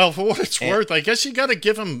 Well, for what it's worth, I guess you got to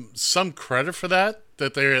give them some credit for that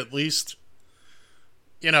they're at least,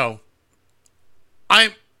 maybe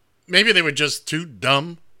they were just too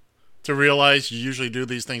dumb to realize you usually do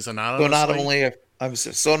these things anonymously.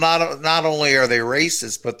 So not only are they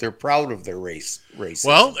racist, but they're proud of their racism.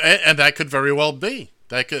 Well, and that could very well be.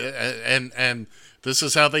 That could, and this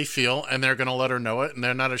is how they feel, and they're going to let her know it, and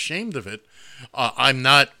they're not ashamed of it. I'm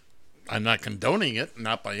not condoning it,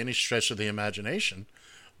 not by any stretch of the imagination,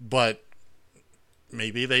 but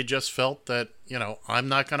maybe they just felt that, I'm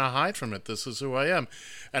not going to hide from it. This is who I am.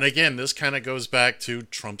 And again, this kind of goes back to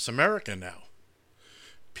Trump's America now.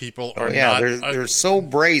 People are they're so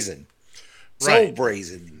brazen. Right. So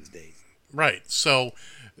brazen these days. Right. So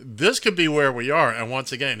this could be where we are. And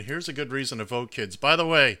once again, here's a good reason to vote, kids. By the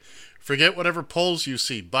way, forget whatever polls you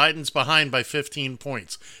see. Biden's behind by 15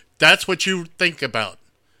 points. That's what you think about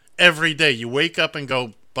every day. You wake up and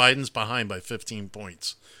go, Biden's behind by 15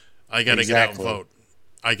 points. I got to get out and vote.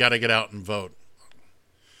 I got to get out and vote.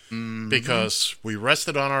 Mm-hmm. Because we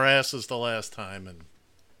rested on our asses the last time, and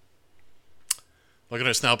look at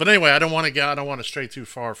us now. But anyway, I don't want to stray too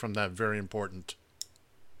far from that very important.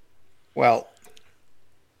 Well,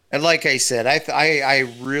 and like I said, I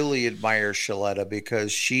really admire Shaletta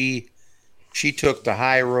because she took the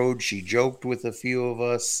high road. She joked with a few of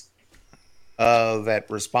us that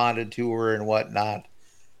responded to her and whatnot.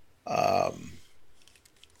 I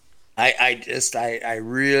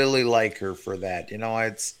really like her for that.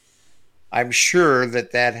 I'm sure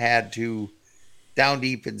that had to, down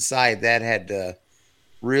deep inside, that had to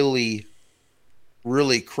really,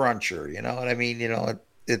 really crunch her. You know what I mean?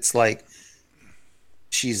 It's like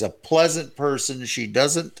she's a pleasant person. She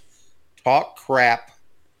doesn't talk crap.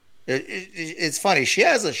 It's funny. She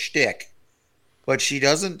has a shtick, but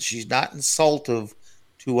she's not insultive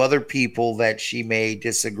to other people that she may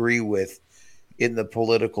disagree with in the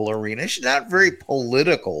political arena. She's not very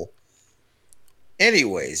political.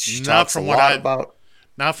 Anyways, she talks a lot about...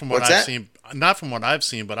 Not from what I've seen. Not from what I've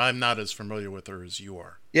seen, but I'm not as familiar with her as you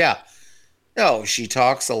are. Yeah. No, she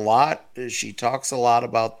talks a lot. She talks a lot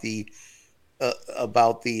about the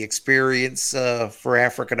experience for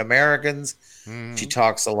African Americans. Mm-hmm. She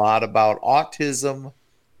talks a lot about autism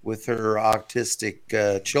with her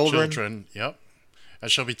autistic children. Yep.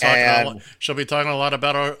 And she'll be talking. She'll be talking a lot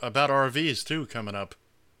about RVs too coming up.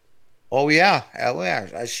 Oh yeah.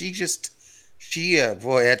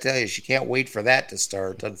 Boy, I tell you, she can't wait for that to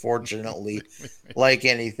start. Unfortunately, like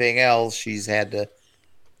anything else, she's had to.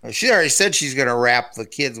 She already said she's going to wrap the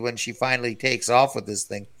kids when she finally takes off with this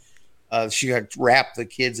thing. She got to wrap the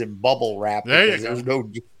kids in bubble wrap. There you go.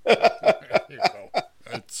 There you go.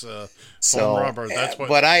 It's so. Rubber. That's what.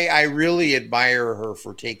 But I really admire her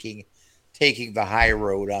for taking the high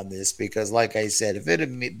road on this because, like I said, if it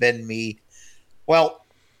had been me, well.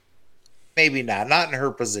 Maybe not in her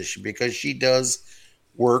position because she does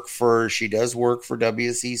work for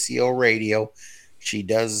WCCO radio. She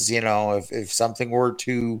does, if something were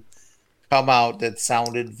to come out that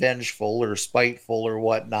sounded vengeful or spiteful or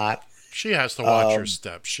whatnot, she has to watch her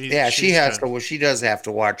step. She does have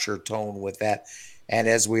to watch her tone with that. And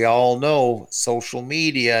as we all know, social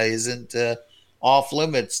media isn't off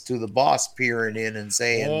limits to the boss peering in and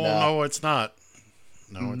saying, no, it's not.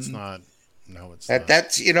 No, it's not. No, it's not.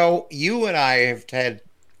 That's you and I have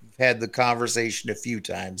had the conversation a few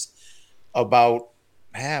times about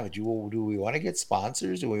do we want to get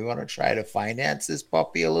sponsors? Do we want to try to finance this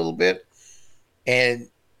puppy a little bit? And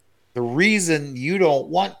the reason you don't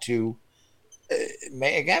want to,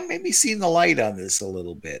 maybe seen the light on this a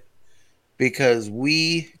little bit because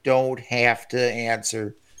we don't have to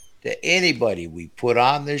answer to anybody. We put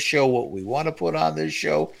on this show what we want to put on this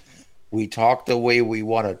show. We talk the way we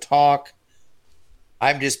want to talk.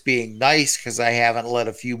 I'm just being nice because I haven't let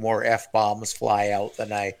a few more F-bombs fly out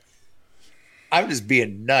than I'm just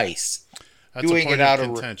being nice. That's doing it out of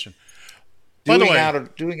contention. Doing it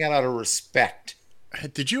out of respect.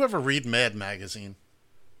 Did you ever read Mad Magazine?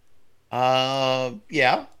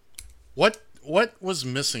 Yeah. What was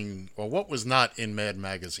missing or what was not in Mad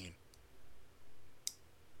Magazine?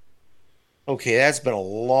 Okay, that's been a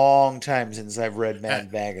long time since I've read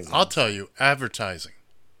Mad Magazine. I'll tell you, advertising.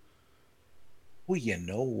 Well, you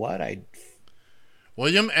know what?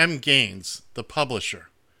 William M. Gaines, the publisher,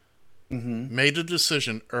 made a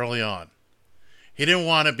decision early on. He didn't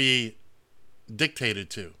want to be dictated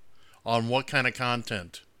to on what kind of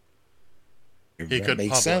content he could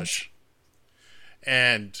publish. Sense.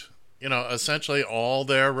 And, essentially all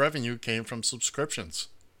their revenue came from subscriptions.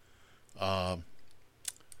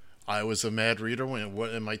 I was a mad reader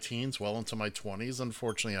in my teens, well into my 20s.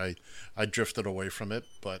 Unfortunately, I drifted away from it.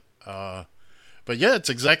 But yeah, it's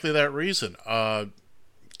exactly that reason.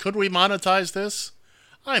 Could we monetize this?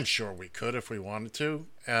 I'm sure we could if we wanted to.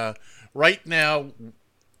 Right now,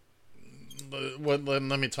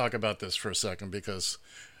 let me talk about this for a second, because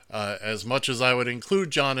as much as I would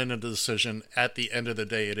include John in a decision, at the end of the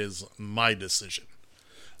day, it is my decision.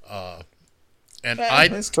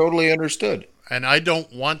 That's totally understood. And I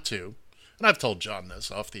don't want to, and I've told John this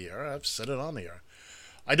off the air, I've said it on the air.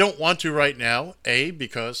 I don't want to right now,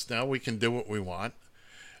 because now we can do what we want.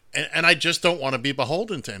 And I just don't want to be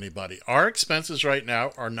beholden to anybody. Our expenses right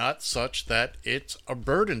now are not such that it's a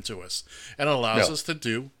burden to us, and allows us to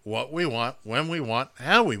do what we want, when we want,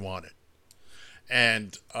 how we want it.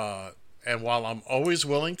 And while I'm always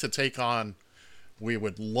willing to take on, we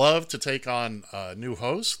would love to take on a new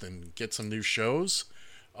host and get some new shows.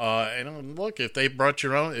 And look,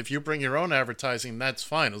 if you bring your own advertising, that's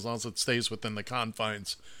fine, as long as it stays within the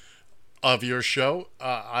confines of your show.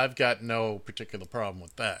 I've got no particular problem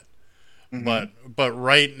with that. Mm-hmm. But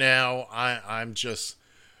right now, I'm just,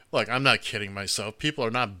 look, I'm not kidding myself. People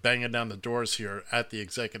are not banging down the doors here at the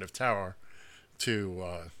Executive Tower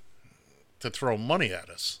to throw money at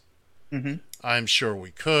us. Mm-hmm. I'm sure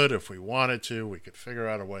we could, if we wanted to, we could figure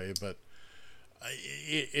out a way, but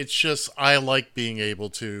it's just, I like being able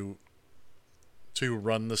to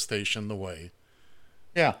run the station the way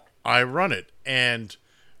I run it. And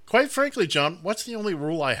quite frankly, John, what's the only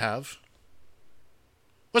rule I have?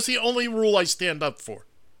 What's the only rule I stand up for?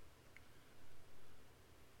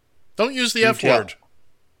 Don't use the F word.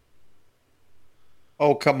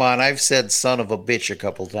 Oh, come on. I've said son of a bitch a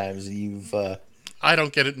couple times. I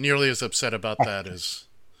don't get it nearly as upset about that as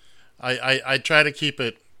I try to keep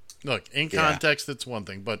it. Look, in context, it's one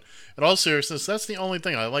thing, but in all seriousness, that's the only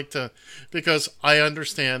thing I like to, because I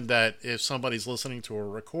understand that if somebody's listening to a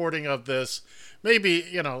recording of this, maybe,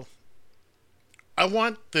 I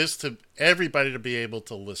want everybody to be able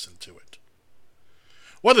to listen to it,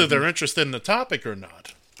 whether they're interested in the topic or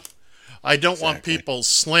not. I don't want people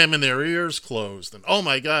slamming their ears closed and, oh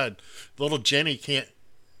my God, little Jenny can't,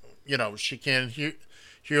 she can't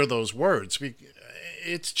hear those words.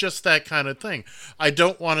 It's just that kind of thing. I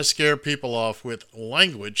don't want to scare people off with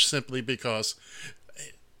language simply because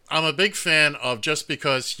I'm a big fan of just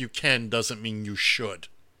because you can doesn't mean you should.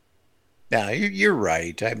 No, you're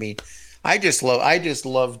right. I mean, I just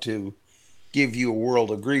love to give you a world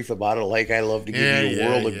of grief about it, like I love to give you a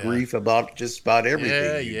world of grief about just about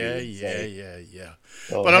everything. Yeah.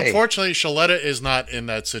 So, but unfortunately, Shaletta is not in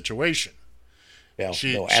that situation.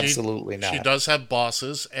 No, absolutely not. She does have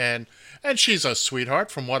bosses, and she's a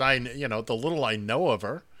sweetheart. From what the little I know of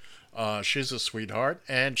her, she's a sweetheart,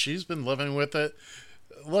 and she's been living with it.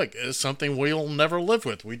 Look, it's something we'll never live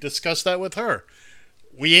with. We discussed that with her.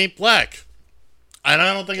 We ain't black, and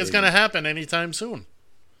I don't think it's going to happen anytime soon.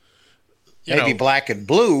 Maybe black and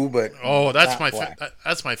blue, but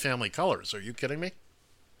that's my family colors. Are you kidding me?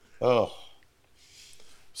 Oh.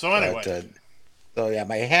 So anyway,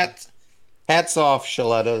 my hats off,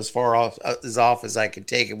 Shaletta, as far off as I can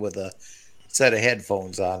take it with a set of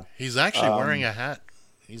headphones on. He's actually wearing a hat.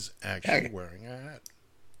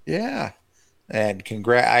 Yeah, and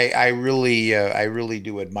I really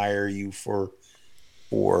do admire you for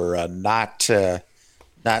not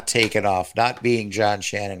taking off, not being John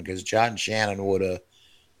Shannon, because John Shannon would have,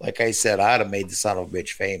 like I said, I'd have made the son of a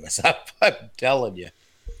bitch famous. I'm telling you.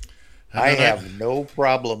 I have no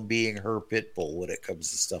problem being her pit bull when it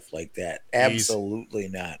comes to stuff like that. Absolutely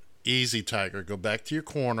not. Easy, Tiger. Go back to your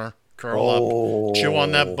corner, curl up, chew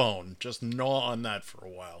on that bone. Just gnaw on that for a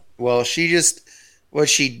while. Well, what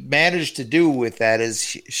she managed to do with that is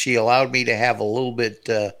she allowed me to have a little bit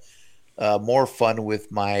more fun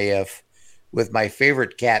with my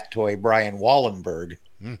favorite cat toy, Brian Wallenberg.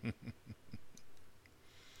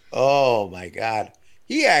 Oh, my God.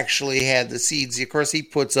 He actually had the seeds. Of course, he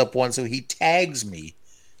puts up one, so he tags me.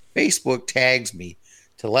 Facebook tags me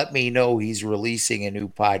to let me know he's releasing a new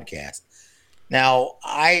podcast. Now,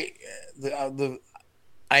 I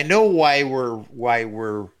know why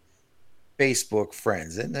we're Facebook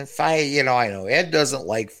friends, and if I know Ed doesn't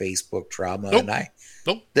like Facebook trauma, and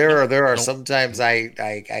there are sometimes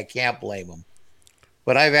I can't blame him,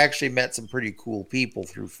 but I've actually met some pretty cool people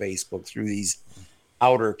through Facebook through these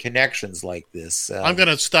outer connections like this. I'm going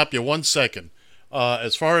to stop you 1 second.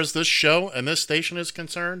 As far as this show and this station is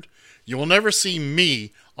concerned, you will never see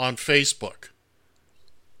me on Facebook.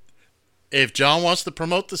 If John wants to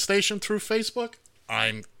promote the station through Facebook,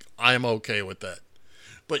 I'm okay with that.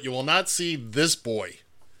 But you will not see this boy.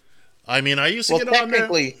 I mean, I used to get on there.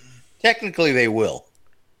 Technically, they will.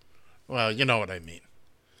 Well, you know what I mean.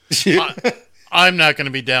 I'm not going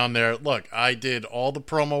to be down there. Look, I did all the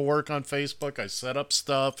promo work on Facebook. I set up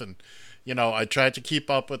stuff, and I tried to keep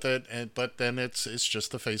up with it. But then it's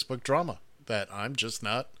just the Facebook drama that I'm just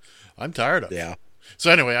not. I'm tired of. Yeah.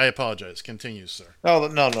 So anyway, I apologize. Continue, sir. No,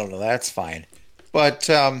 that's fine. But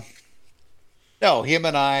no, him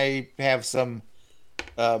and I have some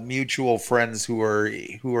mutual friends who are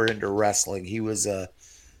into wrestling. He was a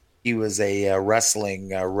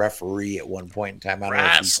wrestling referee at one point in time. I don't know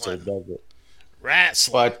if he still does it.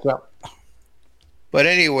 Wrestling. But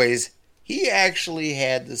anyways, he actually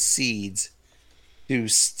had the seeds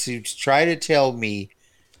to try to tell me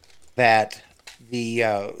that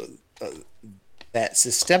that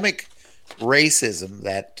systemic racism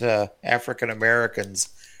that African Americans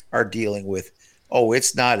are dealing with,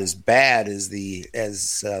 it's not as bad as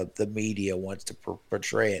the media wants to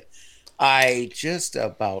portray it. I just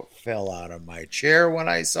about fell out of my chair when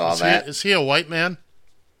I saw that. Is he a white man?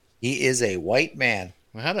 He is a white man.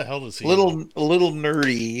 Well, how the hell does he? A little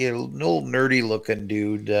nerdy, an old nerdy looking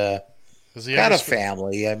dude. Got a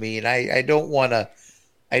family. I mean, I don't want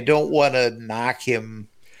to knock him.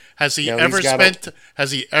 Has he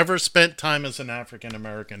ever spent time as an African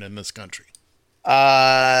American in this country?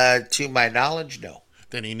 To my knowledge, no.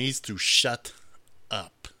 Then he needs to shut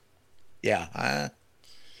up. Yeah.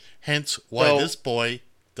 Hence why this boy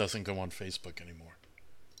doesn't go on Facebook anymore.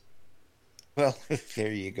 Well,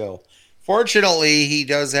 there you go. Fortunately, he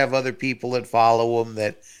does have other people that follow him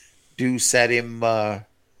that do set him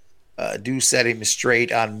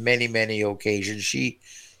straight on many, many occasions.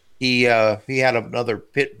 He had another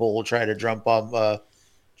pit bull try to jump on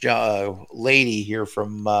a lady here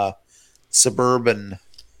from suburban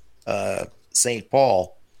St.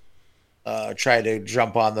 Paul, try to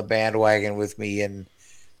jump on the bandwagon with me, and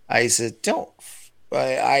I said, don't.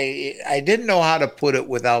 I didn't know how to put it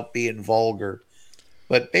without being vulgar,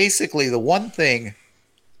 but basically the one thing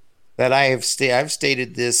that I've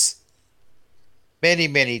stated this many,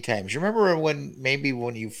 many times. You remember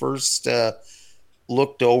when you first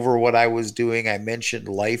looked over what I was doing, I mentioned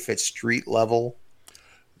life at street level.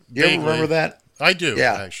 Do you ever remember that? I do,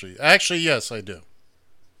 yeah. Actually, yes, I do.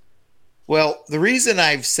 Well, the reason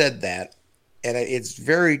I've said that, and it's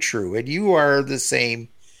very true, and you are in the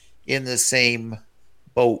same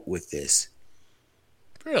boat with this.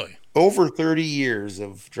 Really? Over 30 years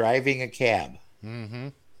of driving a cab,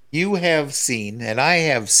 you have seen, and I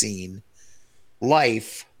have seen,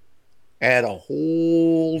 life at a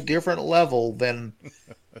whole different level than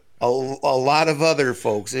a lot of other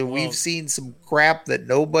folks. And we've seen some crap that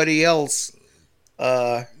nobody else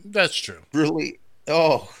that's true. Really.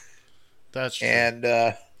 That's true. And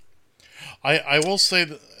I will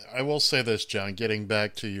say this, John, getting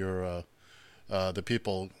back to your the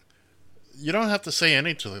people, you don't have to say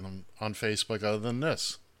anything to them on Facebook other than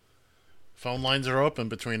this. Phone lines are open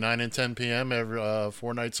between 9 and 10 p.m. every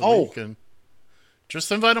 4 nights a week, and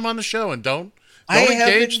just invite them on the show and don't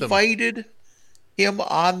engage them. I have invited him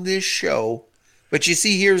on this show, but you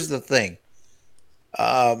see, here's the thing.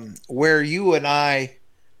 Where you and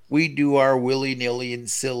we do our willy-nilly and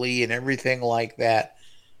silly and everything like that,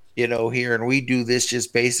 here, and we do this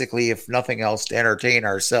just basically, if nothing else, to entertain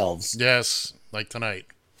ourselves. Yes, like tonight.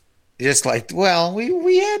 Just like, well,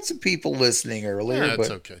 we had some people listening earlier. Yeah, but it's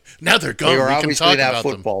okay. Now they're gone. They were we can obviously talk not about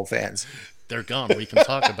football them. fans. They're gone. We can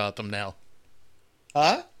talk about them now.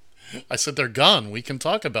 Huh? I said they're gone. We can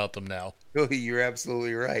talk about them now. You're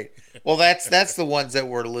absolutely right. Well, that's the ones that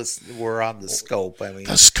were on the scope. I mean,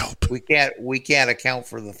 the scope. We can't account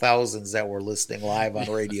for the thousands that were listening live on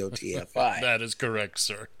Radio TFI. That is correct,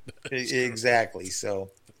 sir. Exactly. So,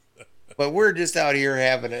 but we're just out here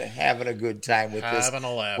having a good time with this. Having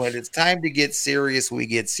a laugh. When it's time to get serious, we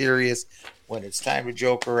get serious. When it's time to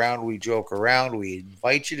joke around, we joke around. We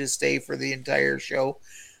invite you to stay for the entire show.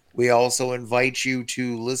 We also invite you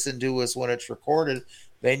to listen to us when it's recorded.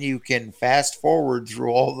 Then you can fast forward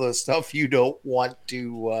through all the stuff you don't want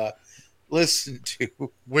to listen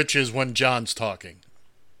to. Which is when John's talking.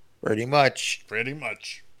 Pretty much. Pretty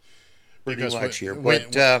much here.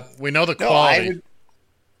 But we know the No, quality.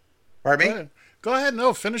 Pardon me? Go ahead.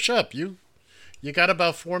 No, finish up. You got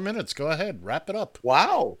about 4 minutes. Go ahead. Wrap it up.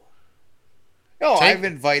 Wow. No, I've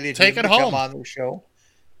invited him to come on the show.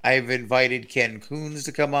 I've invited Ken Coons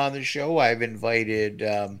to come on the show. I've invited,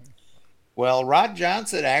 Well, Rod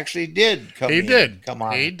Johnson actually did come. He did. Come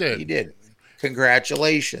on. He did. He did.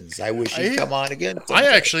 Congratulations. I wish he'd come on again. I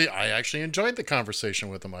actually enjoyed the conversation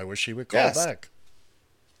with him. I wish he would call back.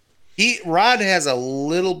 Rod has a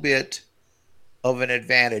little bit of an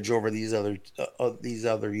advantage over these other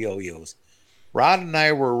yo-yos. Rod and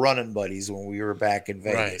I were running buddies when we were back in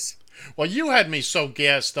Vegas. Right. Well, you had me so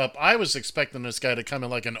gassed up. I was expecting this guy to come in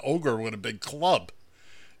like an ogre with a big club.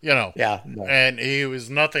 You know. Yeah. No. And he was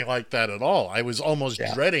nothing like that at all. I was almost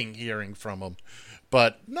dreading hearing from him.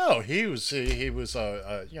 But no, he was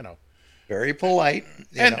you know, very polite,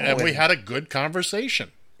 and we had a good conversation.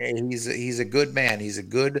 He's a good man. He's a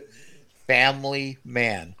good family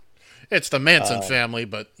man. It's the Manson family,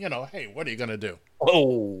 but you know, hey, what are you gonna do?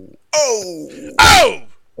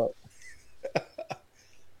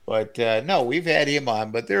 But no, we've had him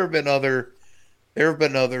on. But there have been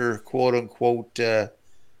other quote unquote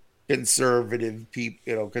conservative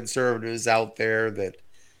people, conservatives out there that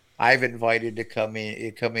I've invited to come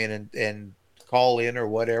in and call in or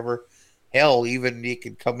whatever. Hell, even you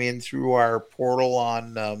could come in through our portal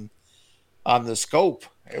on the Scope.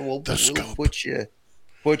 We'll put you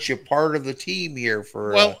part of the team here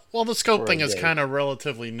for. Well, the Scope thing is kind of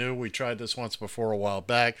relatively new. We tried this once before a while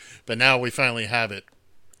back, but now we finally have it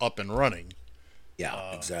up and running.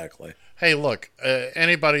 Yeah, exactly. Hey, look,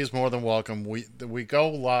 anybody's more than welcome. We go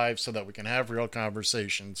live so that we can have real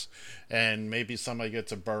conversations, and maybe somebody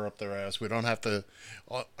gets a burr up their ass. We don't have to.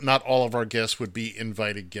 Not all of our guests would be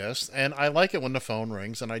invited guests, and I like it when the phone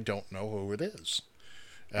rings and I don't know who it is,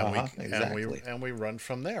 and we run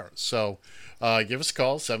from there. So, give us a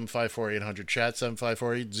call 754-800-CHAT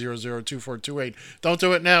 754-800-2428. Don't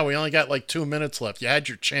do it now. We only got like 2 minutes left. You had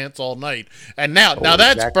your chance all night, and now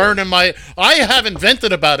that's burning my. I haven't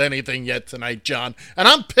vented about anything yet tonight, John, and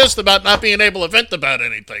I'm pissed about not being able to vent about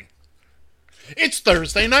anything. It's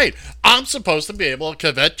Thursday night. I'm supposed to be able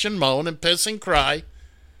to kvetch and moan and piss and cry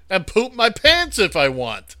and poop my pants if I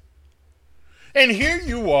want. And here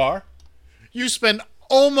you are. You spend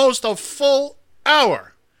almost a full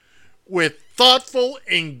hour with thoughtful,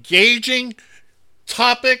 engaging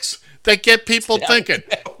topics that get people thinking,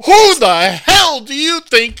 who the hell do you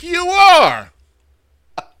think you are?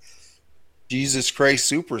 Jesus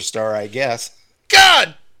Christ superstar, I guess.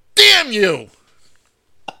 God damn you!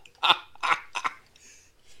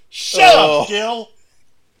 Shut up, Gil!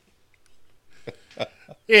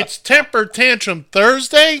 It's Temper Tantrum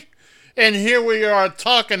Thursday, and here we are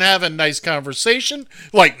talking, having a nice conversation.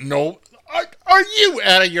 Like, no, are you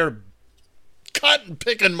out of your cotton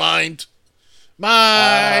picking mind?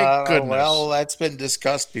 My goodness. Well, that's been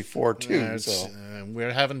discussed before too.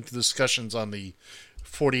 We're having discussions on the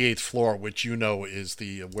 48th floor, which you know is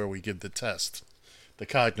the where we give the test, the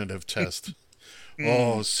cognitive test.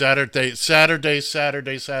 Oh, Saturday.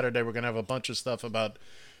 We're gonna have a bunch of stuff about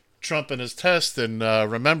Trump and his test. And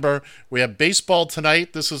remember, we have baseball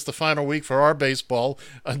tonight. This is the final week for our baseball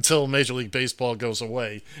until Major League Baseball goes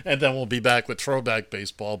away, and then we'll be back with throwback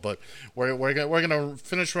baseball. But we're gonna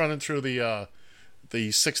finish running through the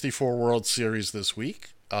 64 World Series this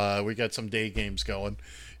week. We got some day games going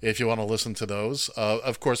if you want to listen to those.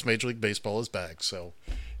 Of course, Major League Baseball is back, so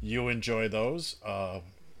you enjoy those.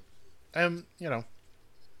 And you know,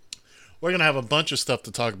 we're going to have a bunch of stuff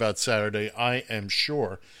to talk about Saturday, I am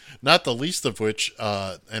sure. Not the least of which,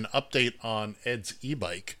 an update on Ed's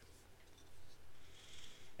e-bike.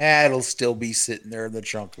 It'll still be sitting there in the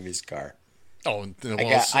trunk of his car. Oh,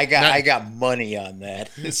 well, I got money on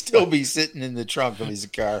that. It'll still be sitting in the trunk of his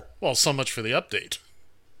car. Well, so much for the update.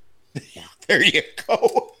 There you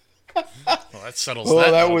go. Well, that settles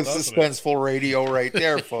that. That was suspenseful radio right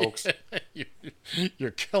there, folks.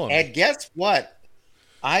 You're killing me. And guess what?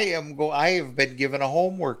 I have been given a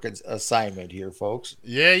homework assignment here, folks.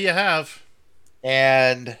 Yeah, you have.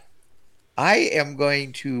 And I am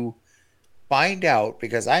going to find out,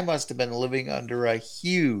 because I must have been living under a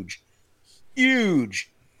huge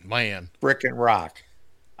brick and rock.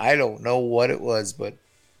 I don't know what it was, but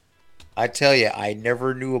I tell you, I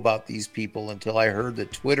never knew about these people until I heard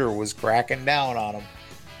that Twitter was cracking down on them.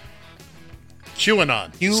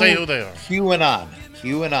 QAnon. Say who they are.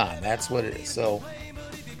 QAnon. That's what it is. So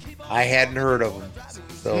I hadn't heard of them.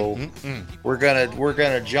 So we're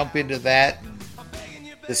gonna jump into that,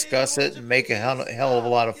 discuss it, and make a hell of a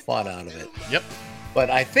lot of fun out of it. Yep. But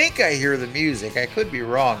I think I hear the music. I could be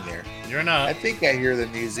wrong there. You're not. I think I hear the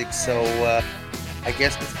music. So I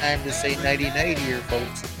guess it's time to say nighty-night here,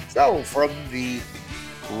 folks. So from the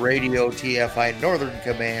Radio TFI Northern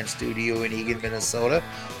Command studio in Eagan, Minnesota,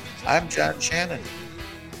 I'm John Shannon.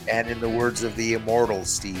 And in the words of the immortal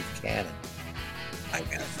Steve Cannon, I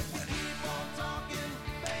got the money.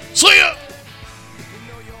 See ya!